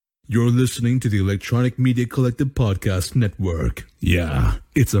You're listening to the Electronic Media Collective Podcast Network. Yeah,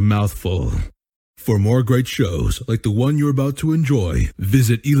 it's a mouthful. For more great shows like the one you're about to enjoy,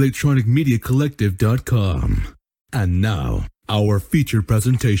 visit electronicmediacollective.com. And now, our feature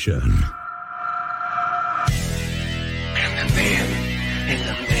presentation. I'm the man, and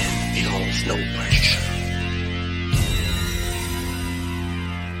the man feels no pressure.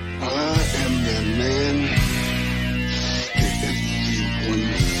 I am the man that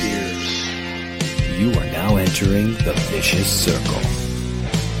everyone fears. You are now entering the vicious circle.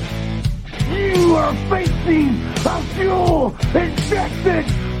 You are facing a fuel-injected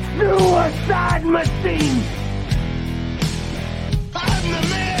suicide machine! I'm the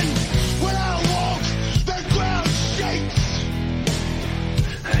man. When I walk, the ground shakes.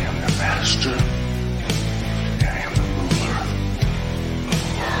 I am the master. I am the ruler of the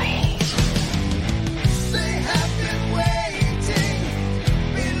world. They have been waiting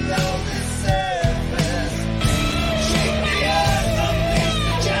below the surface. Shake the earth underneath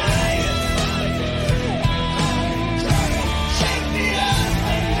the giant. Shake the earth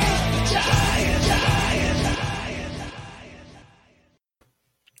underneath the giant.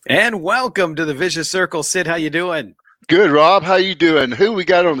 And welcome to the Vicious Circle. Sid, how you doing? Good, Rob. How you doing? Who we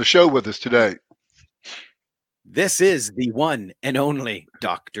got on the show with us today? This is the one and only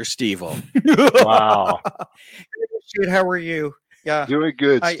Dr. Stevil. Wow. Shit, how are you? Yeah, Doing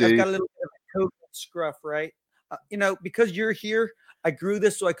good, I've Steve. got a little bit of a COVID scruff, right? Because you're here, I grew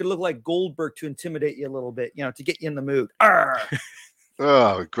this so I could look like Goldberg to intimidate you a little bit, to get you in the mood. Arr!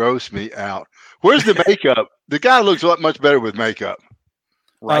 Oh, gross me out. Where's the makeup? The guy looks a lot much better with makeup.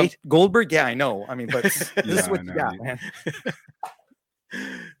 Right? Goldberg? Yeah, I know. I mean, but this is what I you know. got, man.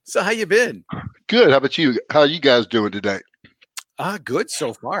 So how you been? Good. How about you? How you guys doing today? Good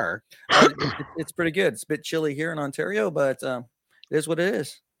so far. It's pretty good. It's a bit chilly here in Ontario, but it is what it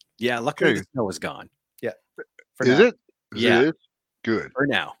is. Yeah, luckily Okay. the snow is gone. For Is now. it? Yeah. It is? Good. For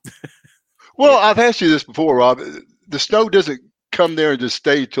now. Well, I've asked you this before, Rob. The snow doesn't come there and just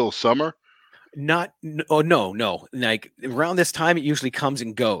stay till summer. No. Like around this time, it usually comes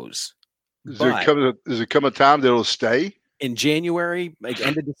and goes. Does But there come a time that it'll stay? in January, like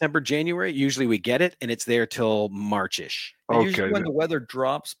end of December, January, usually we get it, and it's there till Marchish. And usually Okay. when the weather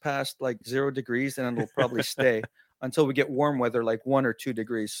drops past like 0 degrees, then it'll probably stay until we get warm weather, like 1 or 2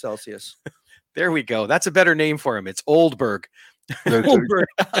 degrees Celsius. There we go. That's a better name for him. It's Oldberg. That's Goldberg.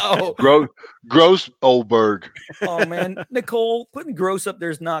 Oh, gross Oldberg. oh, man. Nicole, putting gross up there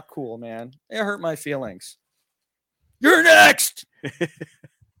is not cool, man. It hurt my feelings. You're next.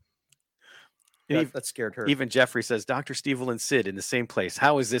 That scared her. Even Jeffrey says, Dr. Stevil and Sid in the same place.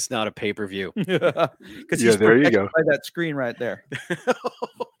 How is this not a pay-per-view? Because Yeah, there you go. by that screen right there.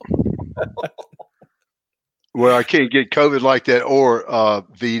 Well, I can't get COVID like that or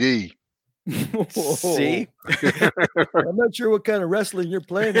VD. See? I'm not sure what kind of wrestling you're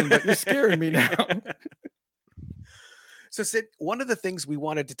playing in, but you're scaring me now. So, Sid, one of the things we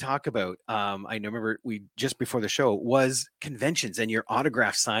wanted to talk about, I remember we just before the show, was conventions and your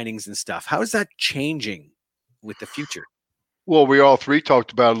autograph signings and stuff. How is that changing with the future? Well, we all three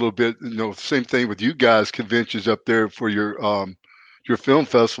talked about it a little bit. Same thing with you guys, conventions up there for your film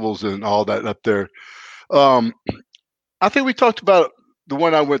festivals and all that up there. I think we talked about the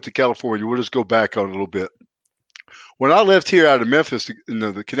one I went to California. We'll just go back on a little bit. When I left here out of Memphis,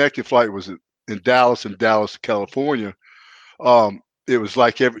 the connecting flight was in Dallas, California. It was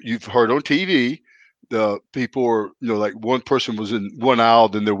like you've heard on TV, the people were, like one person was in one aisle,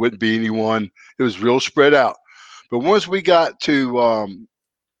 then there wouldn't be anyone. It was real spread out. But once we got to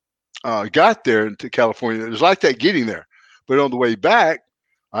got there to California, it was like that getting there. But on the way back,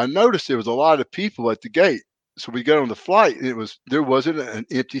 I noticed there was a lot of people at the gate. So we got on the flight, and there wasn't an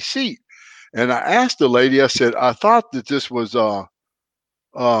empty seat. And I asked the lady, I said, I thought that this was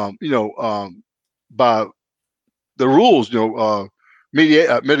by the rules,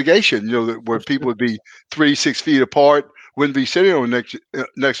 mitigation, where people would be 3-6 feet apart, wouldn't be sitting on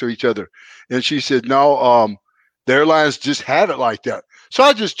next to each other. And she said, no, the airlines just have it like that. So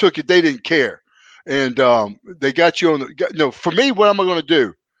I just took it. They didn't care. And they got you on for me, what am I going to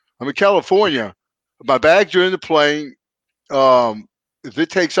do? I'm in California. My bags are in the plane. If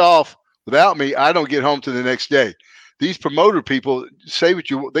it takes off without me, I don't get home to the next day. These promoter people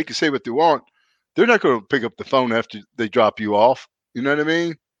they can say what they want. They're not going to pick up the phone after they drop you off. You know what I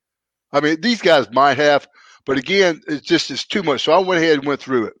mean? These guys might have, but again, it's too much. So I went ahead and went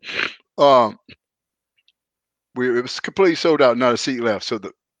through it. It was completely sold out, not a seat left. So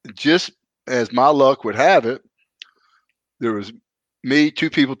just as my luck would have it, there was me, 2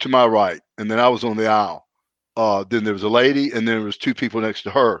 people to my right, and then I was on the aisle. Then there was a lady, and then there was 2 people next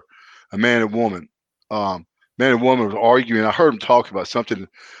to her. a man and woman. Man and woman was arguing. I heard them talk about something.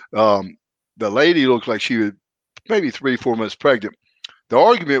 The lady looked like she was maybe 3-4 months pregnant. The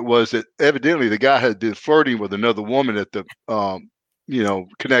argument was that evidently the guy had been flirting with another woman at the,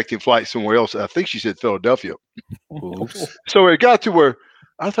 connecting flight somewhere else. I think she said Philadelphia. Oops. So it got to where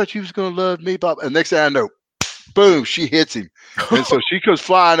I thought you was going to love me, Bob. And next thing I know, boom, she hits him. And so she comes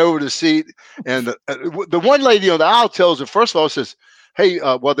flying over the seat. And the one lady on the aisle tells her, first of all, says, hey,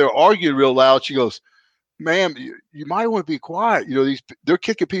 while they're arguing real loud, she goes, ma'am, you might want to be quiet. They're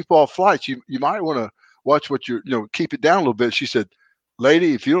kicking people off flights. You might want to watch what keep it down a little bit. She said,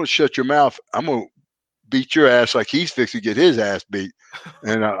 lady, if you don't shut your mouth, I'm going to beat your ass like he's fixing to get his ass beat.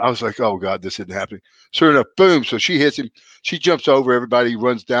 And I was like, oh, God, this isn't happening. Sure enough, boom. So she hits him. She jumps over everybody,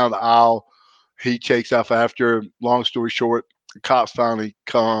 runs down the aisle. He takes off after her. Long story short, the cops finally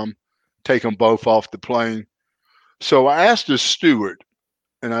come, take them both off the plane. So I asked the steward,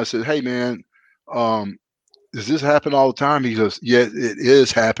 and I said, hey, man, does this happen all the time? He goes, yeah, it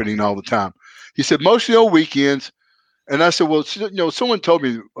is happening all the time. He said, mostly on weekends. And I said, well, someone told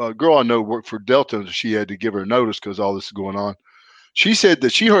me a girl I know worked for Delta, and she had to give her notice because all this is going on. She said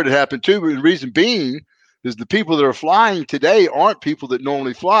that she heard it happen too, but the reason being is the people that are flying today aren't people that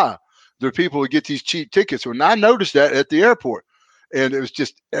normally fly. They're people who get these cheap tickets. And I noticed that at the airport. And it was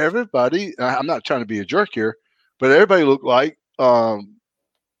just everybody, I'm not trying to be a jerk here, but everybody looked like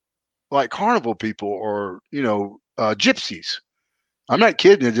carnival people or, gypsies. I'm not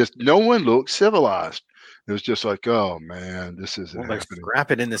kidding. It just, no one looked civilized. It was just like, oh man, this isn't They're happening.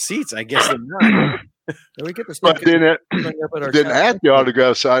 scrapping in the seats. I guess they're not. We get this. But then at the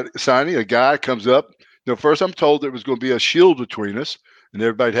autograph signing, a guy comes up. First I'm told there was going to be a shield between us and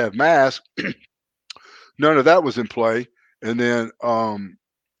everybody'd have masks. None of that was in play. And then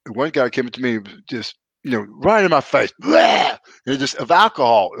one guy came up to me, just right in my face, and just of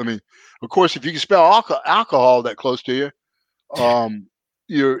alcohol. I mean, of course, if you can spell alcohol that close to you,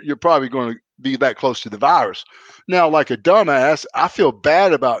 you're probably going to be that close to the virus. Now, like a dumbass, I feel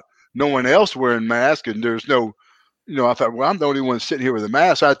bad about no one else wearing masks, and there's no, I thought, well, I'm the only one sitting here with a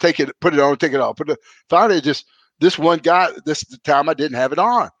mask. I take it, put it on, take it off. Finally, just this one guy, this is the time I didn't have it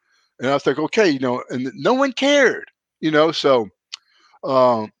on, and I was like, okay, and no one cared, so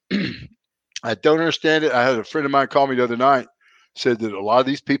I don't understand it. I had a friend of mine call me the other night, said that a lot of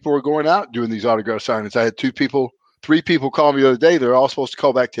these people were going out doing these autograph signings. I had 3 people call me the other day. They're all supposed to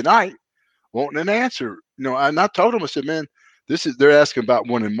call back tonight, wanting an answer. And I told them, I said, man, they're asking about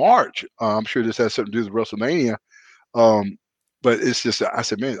one in March. I'm sure this has something to do with WrestleMania. But it's just, I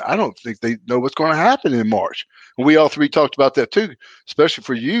said, man, I don't think they know what's going to happen in March. And we all 3 talked about that too, especially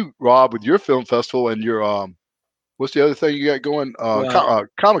for you, Rob, with your film festival and your, what's the other thing you got going?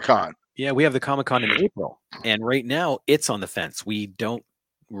 Comic-Con. Yeah, we have the Comic-Con in April. And right now it's on the fence. We don't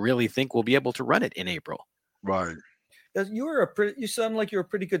really think we'll be able to run it in April. Right. You sound like you're a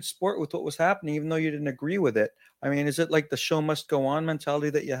pretty good sport with what was happening, even though you didn't agree with it. I mean, is it like the show must go on mentality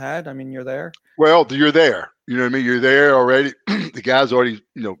that you had? I mean, you're there. Well, you're there. You know what I mean? You're there already. The guy's already,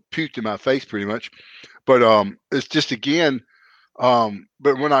 puked in my face pretty much. But it's just again. But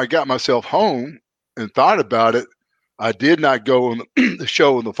when I got myself home and thought about it, I did not go on the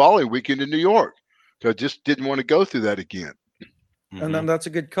show in the following weekend in New York. So I just didn't want to go through that again. Mm-hmm. And then that's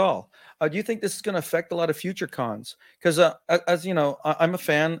a good call. Do you think this is going to affect a lot of future cons? Because as you know, I'm a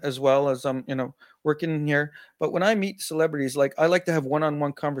fan as well as I'm, working here. But when I meet celebrities, I like to have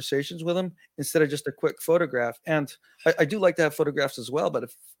one-on-one conversations with them instead of just a quick photograph. And I do like to have photographs as well. But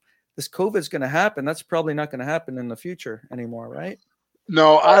if this COVID is going to happen, that's probably not going to happen in the future anymore, right?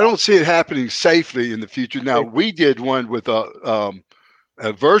 No, I don't see it happening safely in the future. Now, we did one with a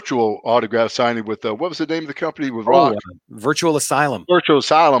virtual autograph signing with what was the name of the company with Rock? Virtual Asylum. Virtual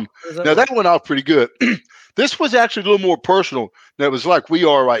Asylum. Now that went off pretty good. This was actually a little more personal. Now, it was like we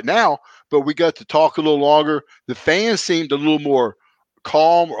are right now, but we got to talk a little longer. The fans seemed a little more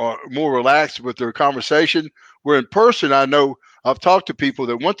calm or more relaxed with their conversation. Where in person, I know I've talked to people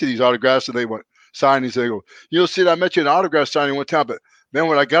that went to these autographs and they went signings. They go, Sid, I met you in an autograph signing one time, but man,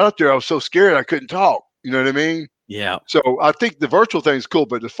 when I got up there, I was so scared I couldn't talk. You know what I mean? Yeah. So I think the virtual thing is cool,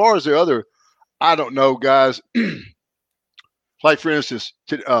 but as far as the other, I don't know, guys. Like for instance,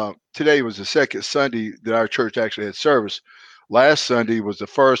 today was the second Sunday that our church actually had service. Last Sunday was the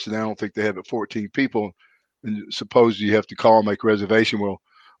first, and I don't think they had but 14 people. And suppose you have to call and make a reservation. Well,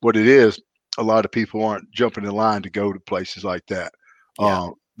 what it is, a lot of people aren't jumping in line to go to places like that. Yeah.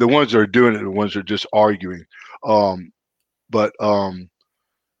 The ones that are doing it are the ones that are just arguing. But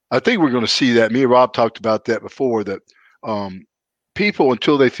I think we're going to see that. Me and Rob talked about that before, that people,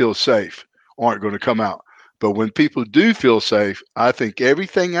 until they feel safe, aren't going to come out. But when people do feel safe, I think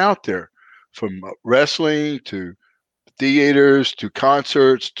everything out there, from wrestling to theaters to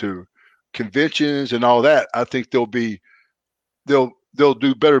concerts to conventions and all that, I think they'll do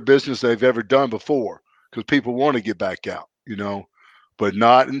better business than they've ever done before because people want to get back out, but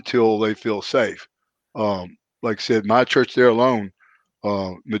not until they feel safe. Like I said, my church there alone,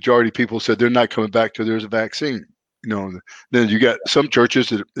 majority of people said they're not coming back till there's a vaccine. Then you got some churches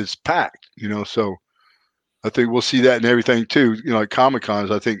that it's packed. So I think we'll see that in everything too. Like Comic Cons.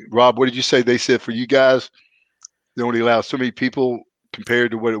 I think Rob, what did you say? They said for you guys, they only allow so many people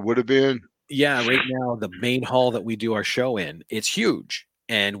compared to what it would have been. Yeah, right now the main hall that we do our show in, it's huge,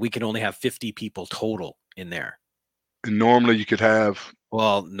 and we can only have 50 people total in there. And normally you could have.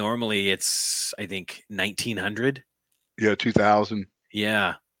 Well, normally it's I think 1,900. Yeah, 2,000.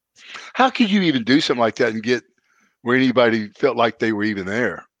 Yeah. How could you even do something like that and get where anybody felt like they were even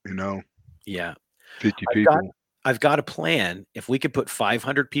there? Yeah. 50 people. I've got a plan. If we could put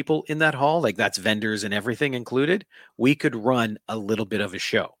 500 people in that hall, like that's vendors and everything included, we could run a little bit of a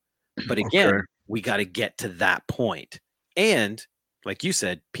show. But again, we got to get to that point. And like you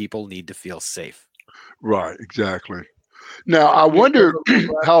said, people need to feel safe. Right, exactly. Now, I wonder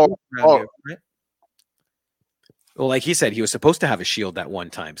how. Well, like he said, he was supposed to have a shield at one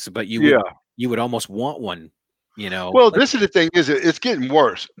time. So, but you would almost want one, Well, this is the thing: is it's getting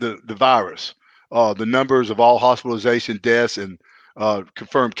worse. The virus, the numbers of all hospitalization, deaths, and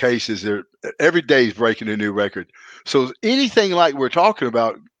confirmed cases, every day is breaking a new record. So anything like we're talking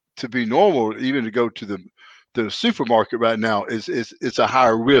about to be normal, even to go to the supermarket right now, it's a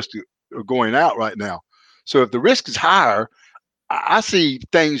higher risk of going out right now. So if the risk is higher, I see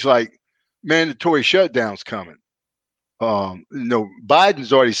things like mandatory shutdowns coming.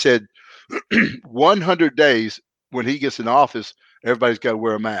 Biden's already said 100 days when he gets in office, everybody's got to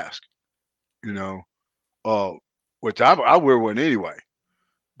wear a mask. Which I wear one anyway.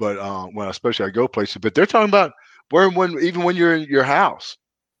 But when especially I go places, but they're talking about wearing one even when you're in your house.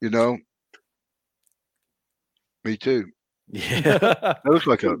 Me too. Yeah, that looks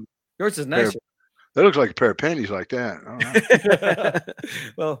like yours is nicer. That looks like a pair of panties like that.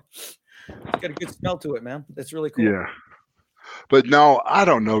 Well, it's got a good smell to it, man. That's really cool. Yeah, but no, I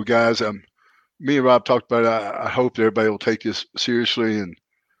don't know, guys. Me and Rob talked about it. I hope everybody will take this seriously and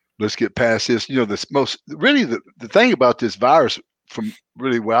let's get past this. The thing about this virus, from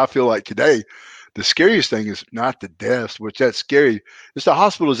really what I feel like today, the scariest thing is not the deaths, which that's scary. It's the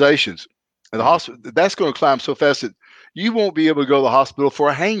hospitalizations. And the hospital, that's going to climb so fast that you won't be able to go to the hospital for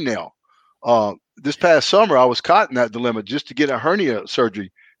a hangnail. This past summer, I was caught in that dilemma just to get a hernia surgery.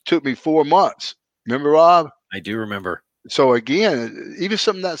 It took me 4 months. Remember, Rob? I do remember. So again, even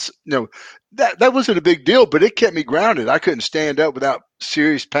something that's that wasn't a big deal, but it kept me grounded. I couldn't stand up without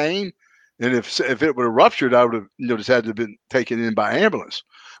serious pain, and if it would have ruptured, I would have just had to have been taken in by ambulance.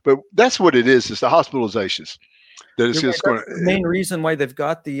 But that's what it is. It's the hospitalizations that it's just going to. The main reason why they've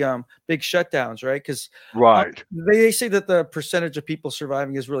got the big shutdowns, right? Because they say that the percentage of people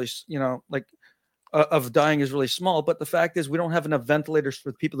surviving is really, of dying is really small. But the fact is, we don't have enough ventilators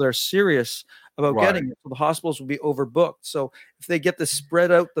for the people that are serious about getting it. So the hospitals will be overbooked. So if they get to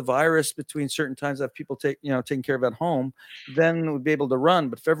spread out the virus between certain times that people taking care of at home, then we'll be able to run.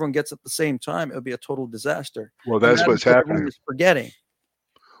 But if everyone gets at the same time, it would be a total disaster. Well, that's what's happening. Forgetting.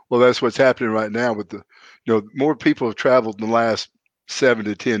 Well, that's what's happening right now with more people have traveled in the last 7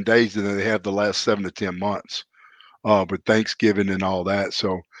 to 10 days than they have the last 7 to 10 months. With Thanksgiving and all that.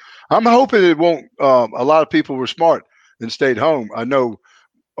 So I'm hoping it won't. A lot of people were smart and stayed home. I know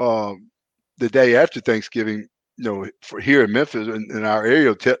the day after Thanksgiving, for here in Memphis in our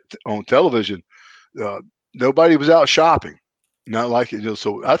area on television, nobody was out shopping. Not like it.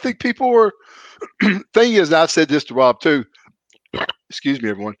 So I think people were. Thing is, and I've said this to Rob too. Excuse me,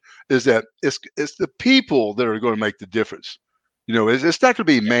 everyone. Is that it's the people that are going to make the difference. It's not going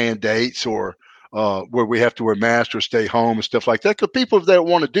to be mandates or where we have to wear masks or stay home and stuff like that. Because people that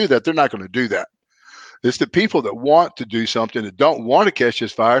want to do that, they're not going to do that. It's the people that want to do something, that don't want to catch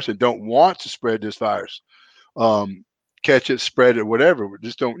this virus and don't want to spread this virus, catch it, spread it, whatever. We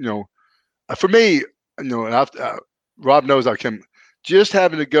just don't. For me, and Rob knows I can. Just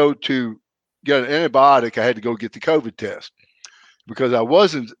having to go to get an antibiotic, I had to go get the COVID test. Because I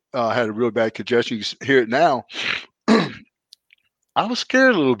wasn't had a real bad congestion. You can hear it now. I was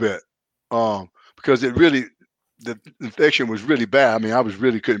scared a little bit because the infection was really bad. I mean, I was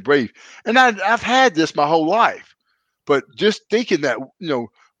really couldn't breathe, and I've had this my whole life. But just thinking that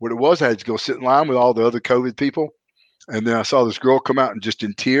what it was, I had to go sit in line with all the other COVID people, and then I saw this girl come out and just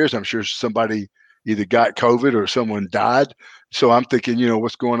in tears. I'm sure somebody either got COVID or someone died. So I'm thinking,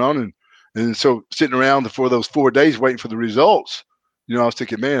 what's going on? And so sitting around for those 4 days waiting for the results, I was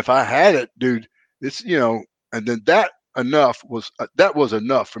thinking, man, if I had it, dude, it's, and then that was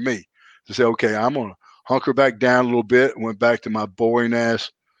enough for me to say, okay, I'm going to hunker back down a little bit. Went back to my boring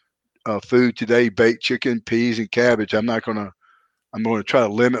ass food today, baked chicken, peas, and cabbage. I'm going to try to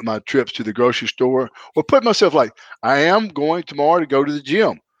limit my trips to the grocery store, or put myself like, I am going tomorrow to go to the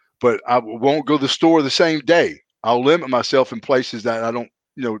gym, but I won't go to the store the same day. I'll limit myself in places that I don't,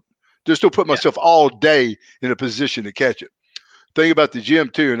 just don't put myself all day in a position to catch it. Thing about the gym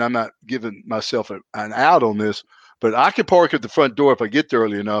too, and I'm not giving myself an out on this, but I can park at the front door if I get there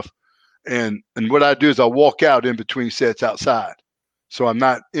early enough. And what I do is I'll walk out in between sets outside. So I'm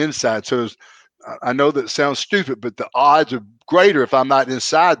not inside. So I know that sounds stupid, but the odds are greater if I'm not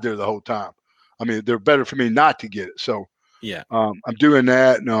inside there the whole time. I mean, they're better for me not to get it. So Yeah, I'm doing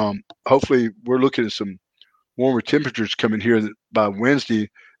that. And hopefully we're looking at some warmer temperatures coming here by Wednesday.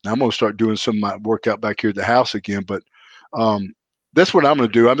 And I'm going to start doing some of my workout back here at the house again. But that's what I'm going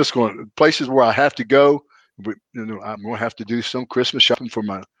to do. I'm just going places where I have to go. I'm going to have to do some Christmas shopping for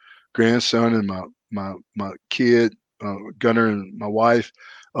my grandson and my kid, Gunner, and my wife.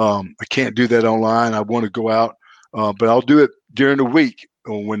 I can't do that online. I want to go out, but I'll do it during the week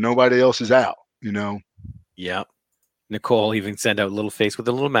when nobody else is out. Yeah. Nicole even sent out a little face with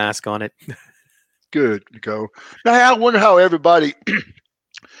a little mask on it. Good, Nicole. Now I wonder how everybody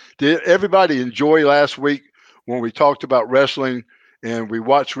did. Everybody enjoy last week when we talked about wrestling and we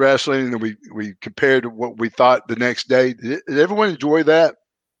watched wrestling and we compared what we thought the next day. Did everyone enjoy that?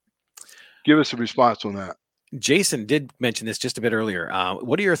 Give us a response on that. Jason did mention this just a bit earlier.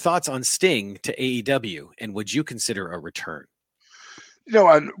 What are your thoughts on Sting to AEW, and would you consider a return?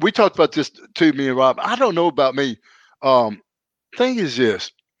 And we talked about this too, me and Rob. I don't know about me. Thing is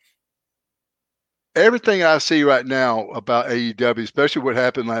this. Everything I see right now about AEW, especially what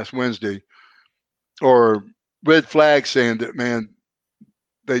happened last Wednesday, or red flag saying that, man,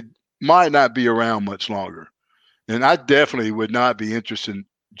 they might not be around much longer. And I definitely would not be interested in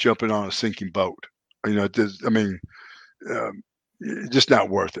jumping on a sinking boat. Just not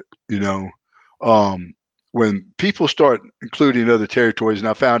worth it. When people start including other territories, and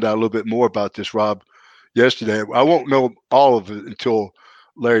I found out a little bit more about this, Rob, yesterday. I won't know all of it until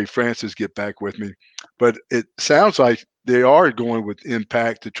Larry Francis get back with me, but it sounds like they are going with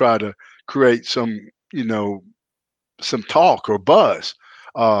Impact to try to create some talk or buzz.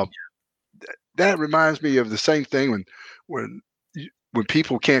 That reminds me of the same thing when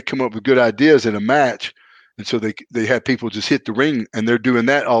people can't come up with good ideas in a match, and so they have people just hit the ring, and they're doing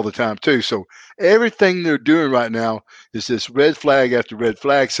that all the time too. So everything they're doing right now is this red flag after red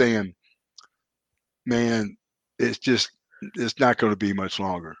flag saying, man, it's not going to be much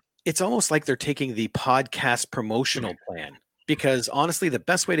longer. It's almost like they're taking the podcast promotional plan, because honestly, the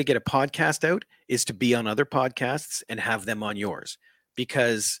best way to get a podcast out is to be on other podcasts and have them on yours,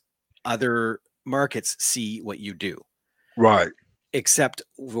 because other markets see what you do. Right. Except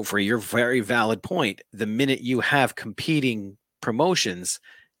for your very valid point, the minute you have competing promotions,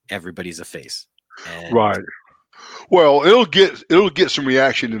 everybody's a face. Right. Well, it'll get some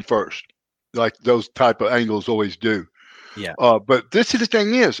reaction in first, like those type of angles always do. Yeah. But this is the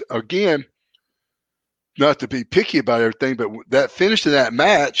thing is, again, not to be picky about everything, but that finish of that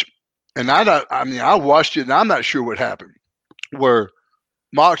match, and I watched it and I'm not sure what happened, where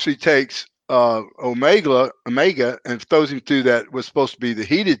Moxley takes Omega and throws him through that was supposed to be the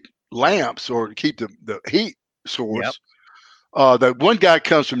heated lamps or to keep the heat source. Yep. That one guy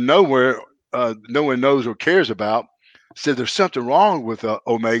comes from nowhere, no one knows or cares about, said there's something wrong with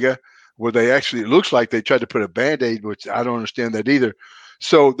Omega, where it looks like they tried to put a Band-Aid, which I don't understand that either.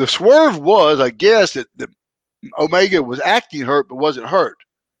 So the swerve was, I guess, that Omega was acting hurt but wasn't hurt.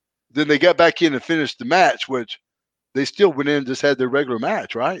 Then they got back in and finished the match, which they still went in and just had their regular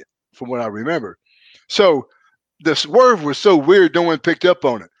match, right? From what I remember. So the swerve was so weird, no one picked up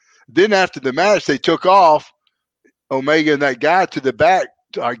on it. Then after the match, they took off Omega and that guy to the back,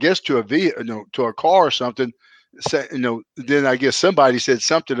 I guess to a car or something. Then I guess somebody said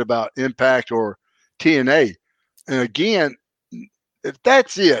something about Impact or TNA. And again, if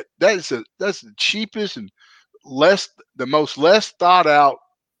that's it, that's the cheapest and the most less thought out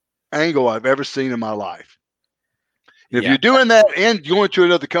angle I've ever seen in my life. If you're doing that and going to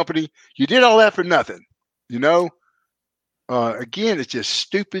another company, you did all that for nothing. Again, it's just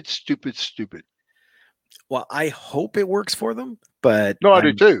stupid. Well, I hope it works for them, but no, I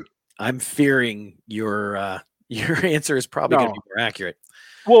do too. I'm fearing your answer is probably going to be more accurate.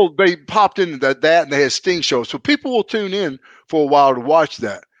 Well, they popped into that and they had Sting shows, so people will tune in for a while to watch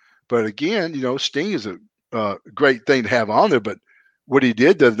that. But again, Sting is a great thing to have on there, but what he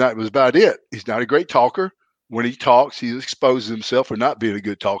did the other night was about it. He's not a great talker. When he talks, he exposes himself for not being a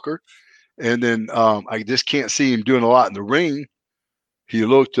good talker. And then I just can't see him doing a lot in the ring. He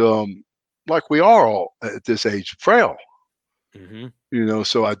looked like we are all at this age, frail.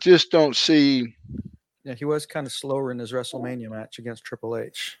 So I just don't see. Yeah, he was kind of slower in his WrestleMania match against Triple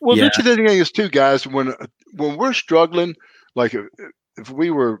H. Well, the interesting thing is too, guys, when we're struggling, like if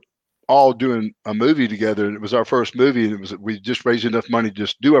we were all doing a movie together and it was our first movie and we just raised enough money to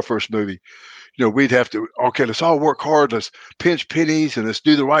just do our first movie, we'd have to, okay, let's all work hard, let's pinch pennies and let's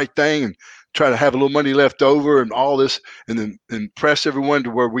do the right thing and try to have a little money left over and all this, and then impress everyone to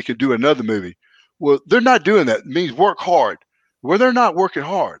where we could do another movie. Well, they're not doing that. It means work hard. Well, they're not working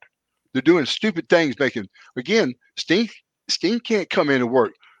hard. They're doing stupid things, again, Sting can't come in and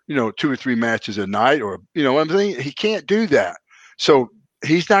work, 2 or 3 matches a night, or, what I'm saying? He can't do that. So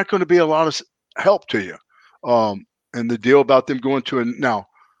he's not going to be a lot of help to you. And the deal about them going to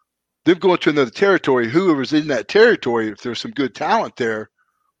another territory, whoever's in that territory, if there's some good talent there,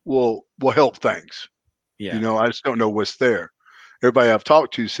 will help things. Yeah. I just don't know what's there. Everybody I've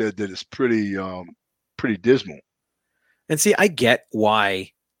talked to said that it's pretty dismal. And see, I get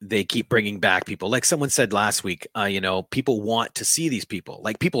why they keep bringing back people. Like someone said last week, people want to see these people.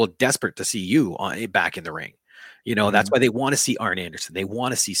 Like people are desperate to see you back in the ring. That's why they want to see Arn Anderson. They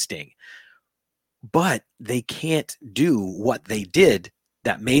want to see Sting. But they can't do what they did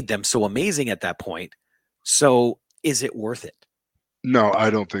that made them so amazing at that point. So is it worth it? No, I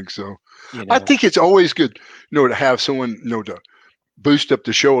don't think so. I think it's always good, to have someone, to boost up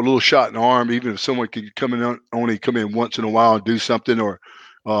the show, a little shot in the arm, even if someone could only come in once in a while and do something, or,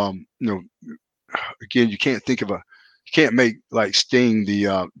 again, you can't make like Sting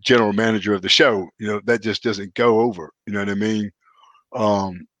the general manager of the show. That just doesn't go over. You know what I mean?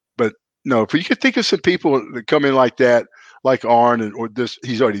 But no, if you could think of some people that come in like that, like Arn,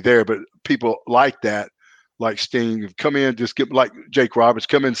 he's already there, but people like that, like Sting, come in, just get like Jake Roberts,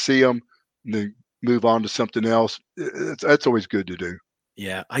 come in, see him, and then move on to something else. That's always good to do.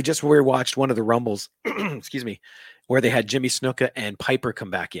 Yeah, I just watched one of the Rumbles, excuse me, where they had Jimmy Snuka and Piper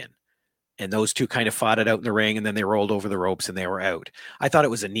come back in. And those two kind of fought it out in the ring, and then they rolled over the ropes and they were out. I thought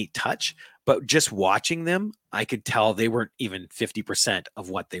it was a neat touch, but just watching them, I could tell they weren't even 50% of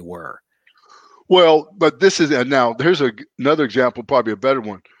what they were. Well, but this is, now here's another example, probably a better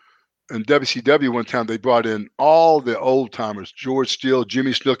one. In WCW one time, they brought in all the old timers, George Steele,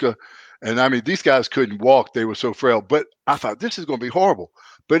 Jimmy Snuka. And I mean, these guys couldn't walk. They were so frail. But I thought this is going to be horrible.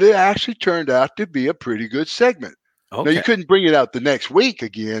 But it actually turned out to be a pretty good segment. Okay. Now, you couldn't bring it out the next week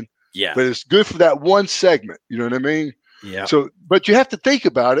again. Yeah. But it's good for that one segment. You know what I mean? Yeah. So, but you have to think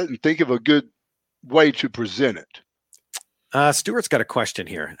about it and think of a good way to present it. Stuart's got a question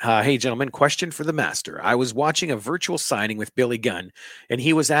here. Hey, gentlemen, question for the master. I was watching a virtual signing with Billy Gunn, and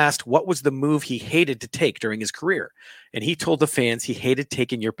he was asked what was the move he hated to take during his career. And he told the fans he hated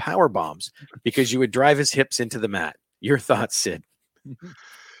taking your power bombs because you would drive his hips into the mat. Your thoughts, Sid?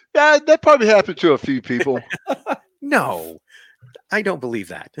 Yeah, that probably happened to a few people. No, I don't believe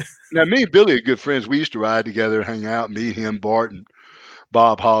that. Now, me and Billy are good friends. We used to ride together, hang out, me, him, Bart, and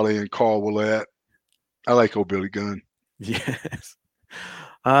Bob Holly, and Carl Willett. I like old Billy Gunn. Yes.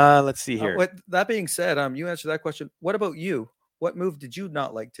 Let's see here. That being said, you answered that question. What about you? What move did you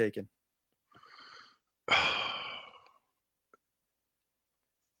not like taking?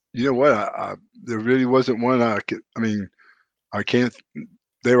 You know what? There really wasn't one I could. I mean, I can't.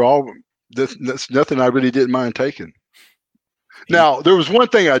 They're all. That's nothing I really didn't mind taking. Now, there was one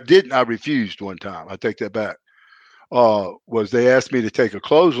thing I refused one time. I take that back. Was they asked me to take a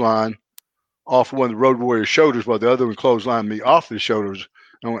clothesline off one of the Road Warrior's shoulders while the other one clotheslined me off his shoulders.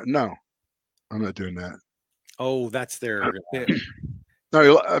 I went, no, I'm not doing that. Oh, that's their.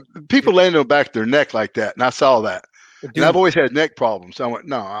 No, people land on the back of their neck like that, and I saw that. And I've always had neck problems. So I went,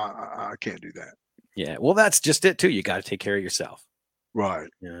 no, I can't do that. Yeah, well, that's just it too. You got to take care of yourself. Right.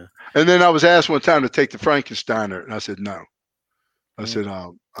 Yeah. And then I was asked one time to take the Frankensteiner, and I said no. I said,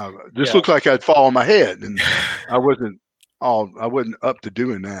 this looks like I'd fall on my head, and I wasn't up to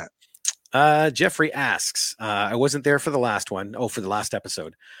doing that. Jeffrey asks, I wasn't there for the last one. Oh, for the last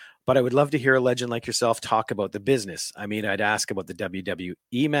episode. But I would love to hear a legend like yourself talk about the business. I mean, I'd ask about the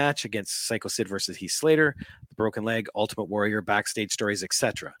WWE match against Psycho Sid versus Heath Slater, the broken leg, Ultimate Warrior, backstage stories,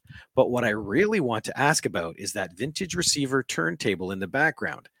 etc. But what I really want to ask about is that vintage receiver turntable in the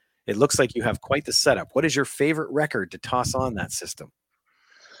background. It looks like you have quite the setup. What is your favorite record to toss on that system?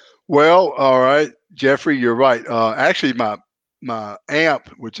 Well, all right, Jeffrey, you're right. Actually, my amp,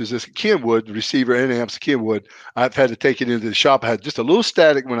 which is this Kenwood receiver and amps Kenwood, I've had to take it into the shop. I had just a little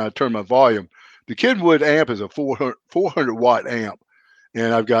static when I turned my volume. The Kenwood amp is a 400 watt amp,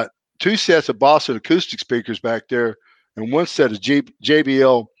 and I've got 2 sets of Boston acoustic speakers back there, and 1 set of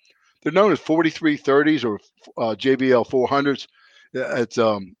JBL. They're known as 4330s or JBL 400s. It's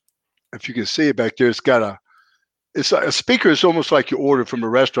if you can see it back there, it's got it's like a speaker. It's almost like you order from a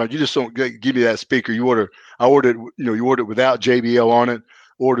restaurant. You just don't give me that speaker. I ordered, you ordered without JBL on it.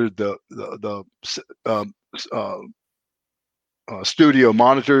 Ordered the studio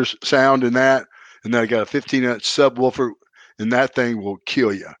monitors sound in that, and then I got a 15-inch subwoofer, and that thing will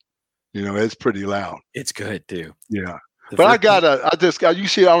kill you. It's pretty loud. It's good too. Yeah. But I got you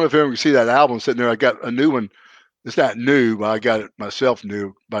see, I don't know if everyone can see that album sitting there. I got a new one. It's not new, but I got it myself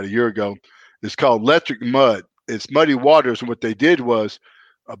new about a year ago. It's called Electric Mud. It's Muddy Waters, and what they did was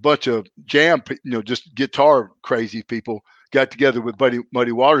a bunch of jam, just guitar crazy people got together with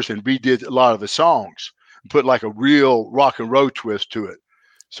Muddy Waters and redid a lot of the songs and put like a real rock and roll twist to it.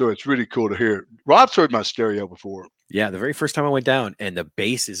 So it's really cool to hear. Rob's heard my stereo before. Yeah, the very first time I went down, and the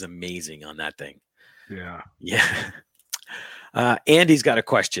bass is amazing on that thing. Yeah. Yeah. Andy's got a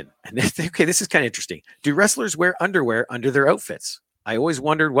question. And this is kind of interesting. Do wrestlers wear underwear under their outfits? I always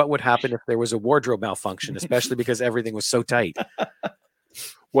wondered what would happen if there was a wardrobe malfunction, especially because everything was so tight.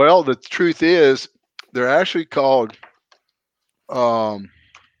 Well, the truth is, they're actually called. You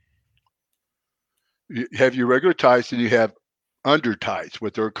have your regular tights and you have under tights,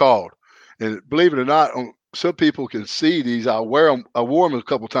 what they're called. And believe it or not, some people can see these. I wore them a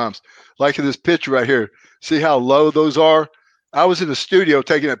couple times, like in this picture right here. See how low those are? I was in the studio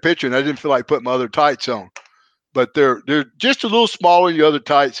taking that picture, and I didn't feel like putting my other tights on. But they're just a little smaller than your other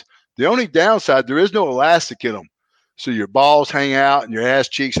tights. The only downside, there is no elastic in them, so your balls hang out and your ass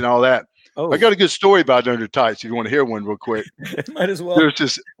cheeks and all that. Oh, I got a good story about under tights if you want to hear one real quick. Might as well.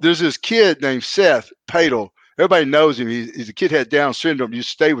 There's this kid named Seth Padel. Everybody knows him. He's a kid had Down syndrome. He used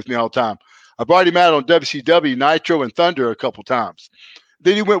to stay with me all the time. I brought him out on WCW, Nitro, and Thunder a couple times.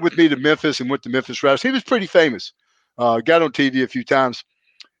 Then he went with me to Memphis and went to Memphis Wrestling. He was pretty famous. Got on TV a few times.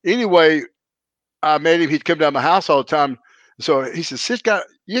 Anyway, I met him. He'd come down to my house all the time. So he said, "Sid,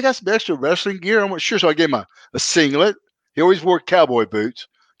 you got some extra wrestling gear?" I went, "Sure." So I gave him a singlet. He always wore cowboy boots.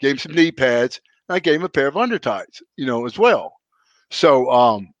 Gave him some knee pads. And I gave him a pair of under tights, as well.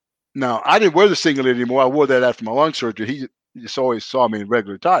 So now I didn't wear the singlet anymore. I wore that after my lung surgery. He just always saw me in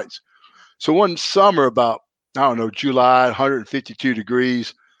regular tights. So one summer, about, I don't know, July, 152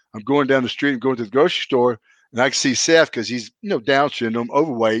 degrees, I'm going down the street and going to the grocery store, and I can see Seth because he's, Down syndrome,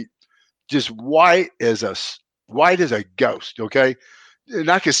 overweight, just white as a ghost, okay?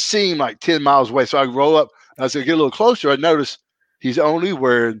 And I could see him like 10 miles away. So I roll up. As I get a little closer, I notice he's only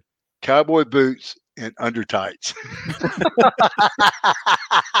wearing cowboy boots and under tights.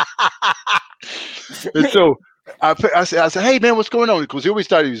 And so I said, "Hey, man, what's going on?" Because he always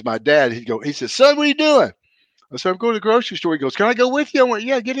thought he was my dad. He said, "Son, what are you doing?" I said, "I'm going to the grocery store." He goes, "Can I go with you?" I went,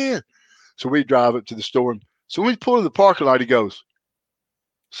 "Yeah, get in." So we drive up to the store. So when we pull in the parking lot, he goes,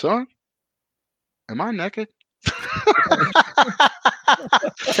 "Son, am I naked?"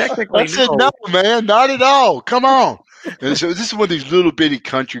 Technically, I said, "No, man, not at all. Come on." And so this is one of these little bitty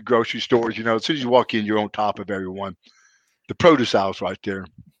country grocery stores. As soon as you walk in, you're on top of everyone. The produce aisle's right there.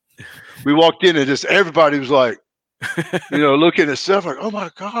 We walked in and just everybody was like, looking at Seth like, "Oh my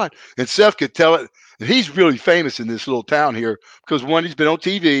God." And Seth could tell it. And he's really famous in this little town here because one, he's been on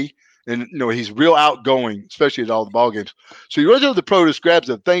TV and he's real outgoing, especially at all the ball games. So he runs over to the produce, grabs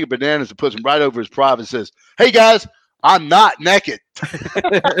a thing of bananas and puts them right over his private and says, "Hey guys, I'm not naked."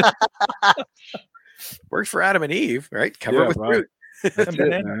 Works for Adam and Eve, right? Cover it with fruit. That's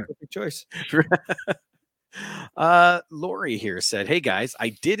Banana, good choice. Lori here said, "Hey guys, I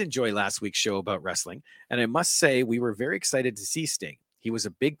did enjoy last week's show about wrestling, and I must say we were very excited to see Sting. He was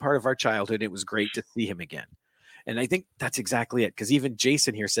a big part of our childhood. It was great to see him again." And I think that's exactly it, because even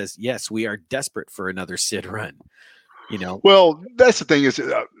Jason here says, "Yes, we are desperate for another Sid run." Well, that's the thing is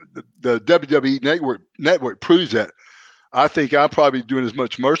the WWE network proves that. I think I'm probably doing as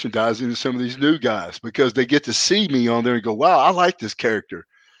much merchandising as some of these new guys because they get to see me on there and go, "Wow, I like this character."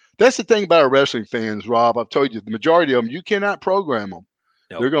 That's the thing about our wrestling fans, Rob. I've told you, the majority of them, you cannot program them.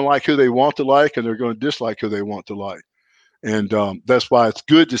 Nope. They're going to like who they want to like, and they're going to dislike who they want to like. And that's why it's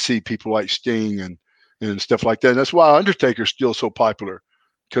good to see people like Sting and stuff like that. And that's why Undertaker's still so popular,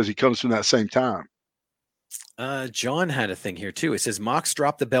 because he comes from that same time. John had a thing here too. It says Mox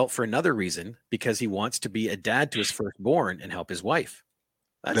dropped the belt for another reason, because he wants to be a dad to his firstborn and help his wife.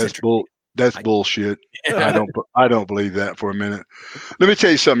 That's bullshit. I don't believe that for a minute. Let me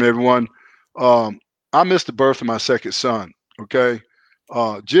tell you something, everyone. I missed the birth of my second son. Okay,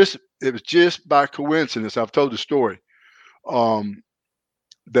 it was just by coincidence. I've told the story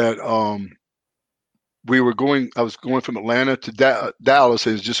that I was going from Atlanta to Dallas,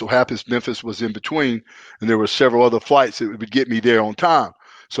 and it just so happens Memphis was in between, and there were several other flights that would get me there on time.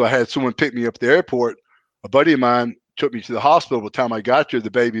 So I had someone pick me up at the airport. A buddy of mine took me to the hospital. By the time I got there, the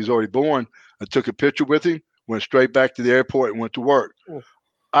baby was already born. I took a picture with him, went straight back to the airport, and went to work. Cool.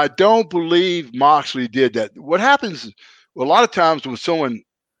 I don't believe Moxley did that. What happens a lot of times when someone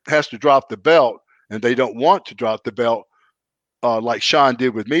has to drop the belt and they don't want to drop the belt, like Sean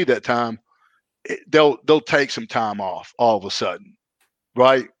did with me that time, they'll take some time off all of a sudden,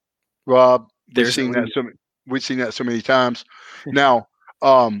 right, Rob? We've seen that so many times. Now,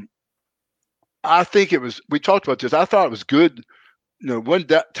 I think we talked about this. I thought it was good.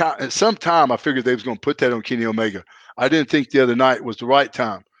 At some time I figured they was going to put that on Kenny Omega. I didn't think the other night was the right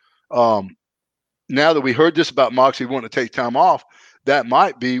time. Now that we heard this about Moxley wanting to take time off, that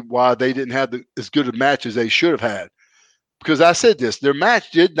might be why they didn't have as good a match as they should have had. Because I said this, their match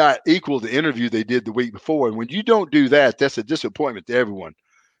did not equal the interview they did the week before. And when you don't do that, that's a disappointment to everyone.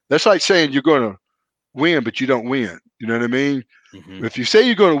 That's like saying you're going to win, but you don't win. You know what I mean? Mm-hmm. If you say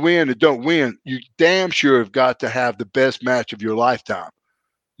you're going to win and don't win, you damn sure have got to have the best match of your lifetime.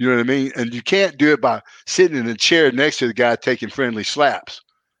 You know what I mean? And you can't do it by sitting in a chair next to the guy taking friendly slaps.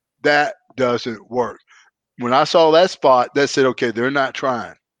 That doesn't work. When I saw that spot, that said, okay, they're not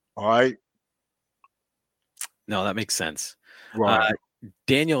trying. All right. No, that makes sense. Right.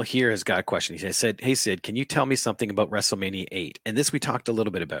 Daniel here has got a question. He said, hey, Sid, can you tell me something about WrestleMania 8? And this we talked a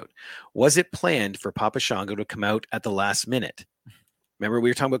little bit about. Was it planned for Papa Shango to come out at the last minute? Remember we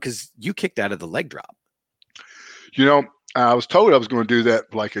were talking about because you kicked out of the leg drop. I was told I was going to do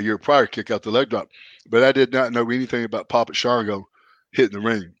that like a year prior, kick out the leg drop. But I did not know anything about Papa Shango hitting the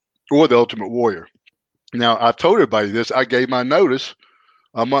ring or the Ultimate Warrior. Now, I've told everybody this. I gave my notice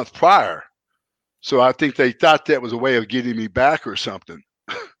a month prior. So I think they thought that was a way of getting me back or something.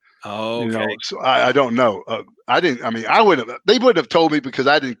 Oh, okay. So I don't know. I wouldn't have. They wouldn't have told me because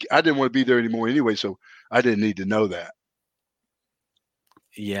I didn't want to be there anymore anyway. So I didn't need to know that.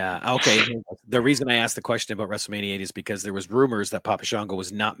 Yeah. Okay. The reason I asked the question about WrestleMania 8 is because there was rumors that Papa Shango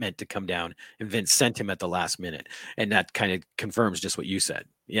was not meant to come down, and Vince sent him at the last minute, and that kind of confirms just what you said.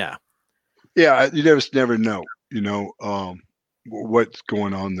 Yeah. Yeah. You never know. What's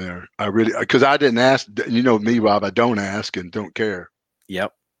going on there. Because I didn't ask. You know me, Rob. I don't ask and don't care.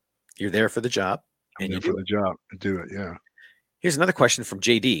 Yep. You're there for the job. I'm there for the job and do it. Yeah. Here's another question from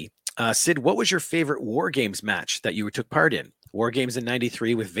JD. Sid, what was your favorite War Games match that you took part in? War Games in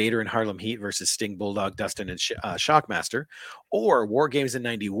 '93 with Vader and Harlem Heat versus Sting, Bulldog, Dustin, and Shockmaster, or War Games in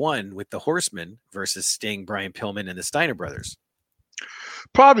 '91 with the Horsemen versus Sting, Brian Pillman, and the Steiner Brothers?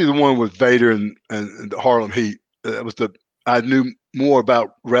 Probably the one with Vader and the Harlem Heat. That was I knew more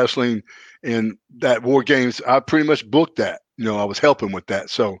about wrestling and that War Games. I pretty much booked that. I was helping with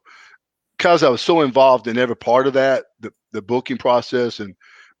that. So because I was so involved in every part of that, the booking process and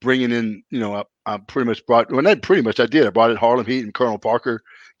bringing in, I pretty much brought, well, not pretty much, I did. I brought in Harlem Heat and Colonel Parker,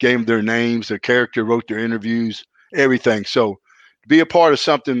 gave them their names, their character, wrote their interviews, everything. So to be a part of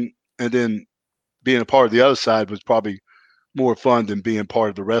something and then being a part of the other side was probably more fun than being part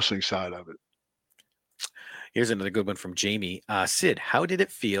of the wrestling side of it. Here's another good one from Jamie. Sid, how did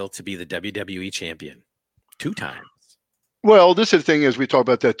it feel to be the WWE champion 2 times? Well, this is the thing is we talk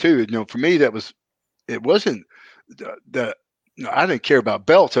about that too. For me, it wasn't that I didn't care about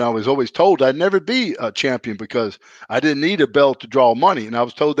belts, and I was always told I'd never be a champion because I didn't need a belt to draw money. And I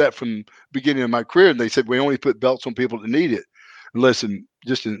was told that from the beginning of my career. And they said we only put belts on people that need it, unless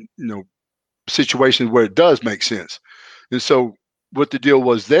just in situations where it does make sense. And so what the deal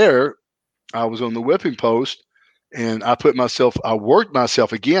was there, I was on the whipping post, and I worked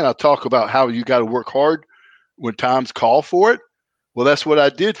myself again. I talk about how you got to work hard when times call for it. Well, that's what I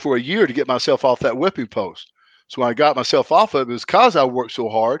did for a year to get myself off that whipping post. So when I got myself off of it, was because I worked so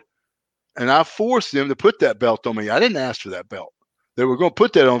hard, and I forced them to put that belt on me. I didn't ask for that belt. They were going to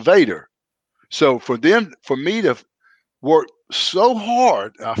put that on Vader. So for me to work so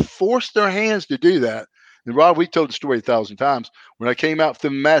hard, I forced their hands to do that. And Rob, we told the story 1,000 times. When I came out for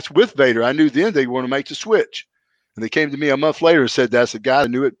the match with Vader, I knew then they want to make the switch. And they came to me a month later and said, that's the guy. I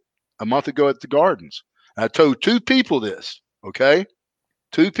knew it a month ago at the Gardens. I told 2 people this, okay?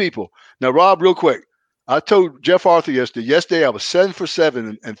 2 people. Now, Rob, real quick, I told Jeff Arthur yesterday I was 7 for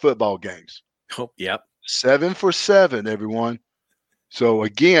 7 in football games. Oh, yep. 7 for 7, everyone. So,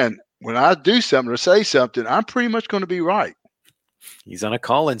 again, when I do something or say something, I'm pretty much going to be right. He's on a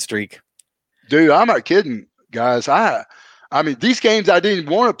call-in streak. Dude, I'm not kidding, guys. I mean, these games I didn't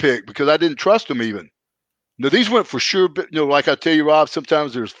want to pick because I didn't trust them even. No, these went for sure. But, like I tell you, Rob,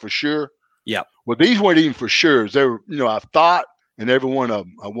 sometimes there's for sure. Yeah. Well, these weren't even for sure. They were, I thought, and every one of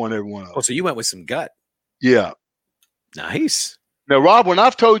them, I won every one of them. Oh, so you went with some gut. Yeah. Nice. Now, Rob, when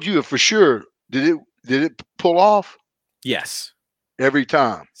I've told you for sure, did it pull off Yes. every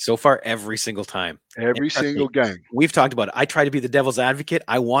time? So far, every single time. Every And trust single me, game. we've talked about it. I try to be the devil's advocate.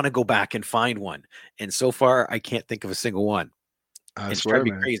 I want to go back and find one. And so far, I can't think of a single one. I It's swear,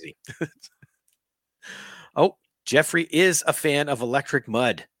 driving me man. crazy. Oh, Jeffrey is a fan of Electric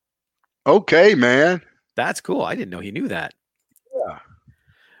Mud. Okay, man. That's cool. I didn't know he knew that.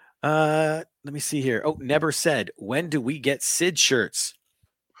 Yeah. Let me see here. Oh, Never said, when do we get Sid shirts?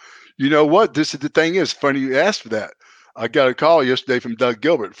 You know what? This is the thing is funny you asked for that. I got a call yesterday from Doug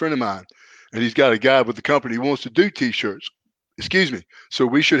Gilbert, a friend of mine, and he's got a guy with the company who wants to do T-shirts. Excuse me. So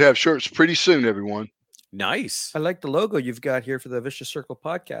we should have shirts pretty soon, everyone. Nice. I like the logo you've got here for the Vicious Circle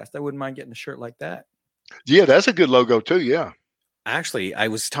podcast. I wouldn't mind getting a shirt like that. Yeah, that's a good logo too. Yeah. Actually, I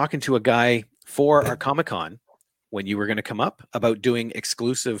was talking to a guy for our Comic-Con when you were going to come up about doing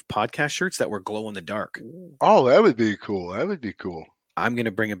exclusive podcast shirts that were glow in the dark. Oh, that would be cool. That would be cool. I'm going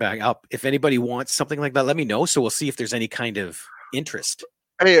to bring it back up. If anybody wants something like that, let me know. So we'll see if there's any kind of interest.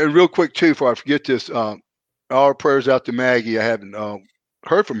 Hey, and real quick too, before I forget this, our prayers out to Maggie. I haven't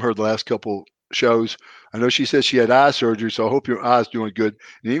heard from her the last couple shows. I know she said she had eye surgery, so I hope your eye's doing good.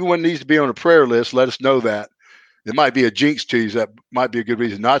 And anyone needs to be on a prayer list, let us know that. It might be a jinx tease. That might be a good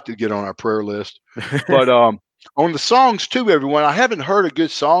reason not to get on our prayer list. But on the songs too, everyone, I haven't heard a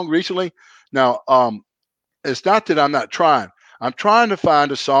good song recently. Now, it's not that I'm not trying. I'm trying to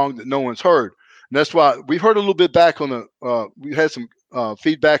find a song that no one's heard. And that's why we've heard a little bit back on the we had some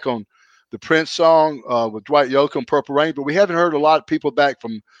feedback on the Prince song with Dwight Yoakam, Purple Rain, but we haven't heard a lot of people back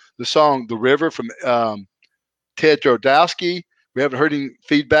from the song The River from Ted Jordowski. We haven't heard any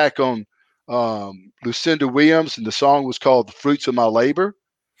feedback on Lucinda Williams, and the song was called The Fruits of My Labor.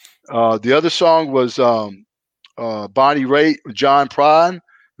 The other song was Bonnie Raitt, John Prine. It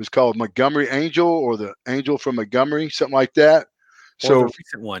was called Montgomery Angel, or the Angel from Montgomery, something like that. So the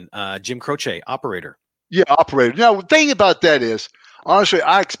recent one, Jim Croce, Operator. Yeah, Operator. Now, the thing about that is, honestly,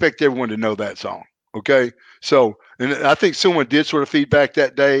 I expect everyone to know that song. Okay. So, and I think someone did sort of feedback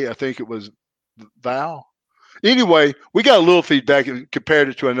that day. I think it was Val. Anyway, we got a little feedback and compared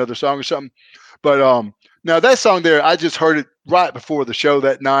it to another song or something. But now that song there, I just heard it right before the show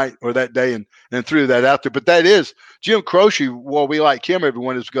that night or that day and threw that out there. But that is Jim Croce. Well, we like him,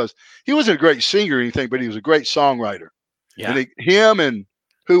 everyone, is because he wasn't a great singer or anything, but he was a great songwriter. Yeah. And him and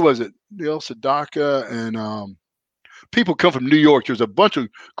who was it? Neil Sedaka and people come from New York. There's a bunch of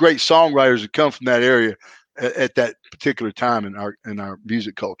great songwriters that come from that area at that particular time in our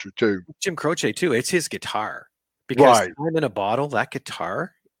music culture too. Jim Croce too. It's his guitar. Because Right. Time in a Bottle, that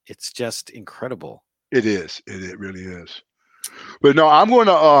guitar, it's just incredible. It is. It really is. But no, I'm going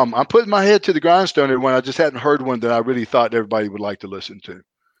to I'm putting my head to the grindstone when I just hadn't heard one that I really thought everybody would like to listen to.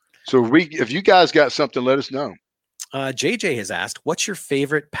 So if you guys got something, let us know. JJ has asked, what's your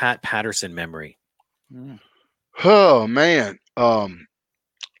favorite Pat Patterson memory? Oh man.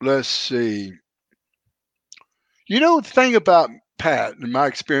 Let's see. You know, the thing about Pat and my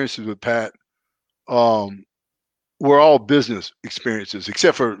experiences with Pat, were all business experiences,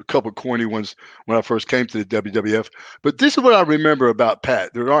 except for a couple of corny ones when I first came to the WWF. But this is what I remember about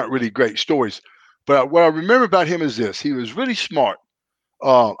Pat. There aren't really great stories, but what I remember about him is this: he was really smart.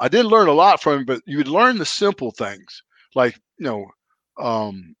 I didn't learn a lot from him, but you would learn the simple things, like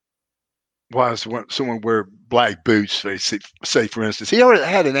why does someone wear black boots? They say, for instance, he already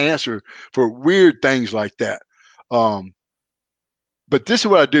had an answer for weird things like that. But this is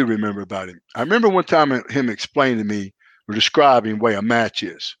what I do remember about him. I remember one time him explaining to me or describing the way a match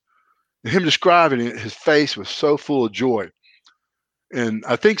is. And him describing it, his face was so full of joy. And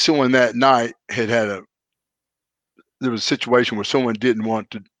I think someone that night there was a situation where someone didn't want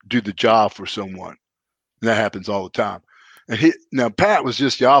to do the job for someone. And that happens all the time. And now Pat was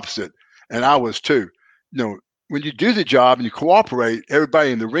just the opposite. And I was too. When you do the job and you cooperate,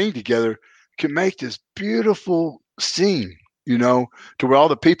 everybody in the ring together can make this beautiful scene, to where all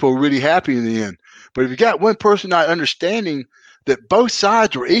the people are really happy in the end. But if you got one person not understanding that both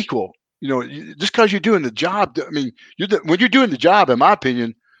sides are equal, just because you're doing the job, when you're doing the job, in my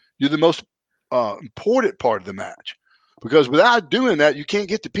opinion, you're the most important part of the match. Because without doing that, you can't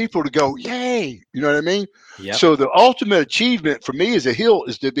get the people to go, yay. You know what I mean? Yep. So the ultimate achievement for me as a heel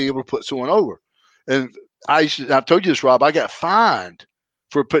is to be able to put someone over. And I've told you this, Rob, I got fined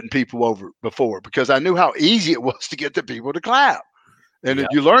for putting people over before because I knew how easy it was to get the people to clap. And Yep.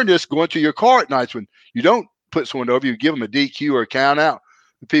 you learn this going to your car at nights when you don't put someone over, you give them a DQ or a count out.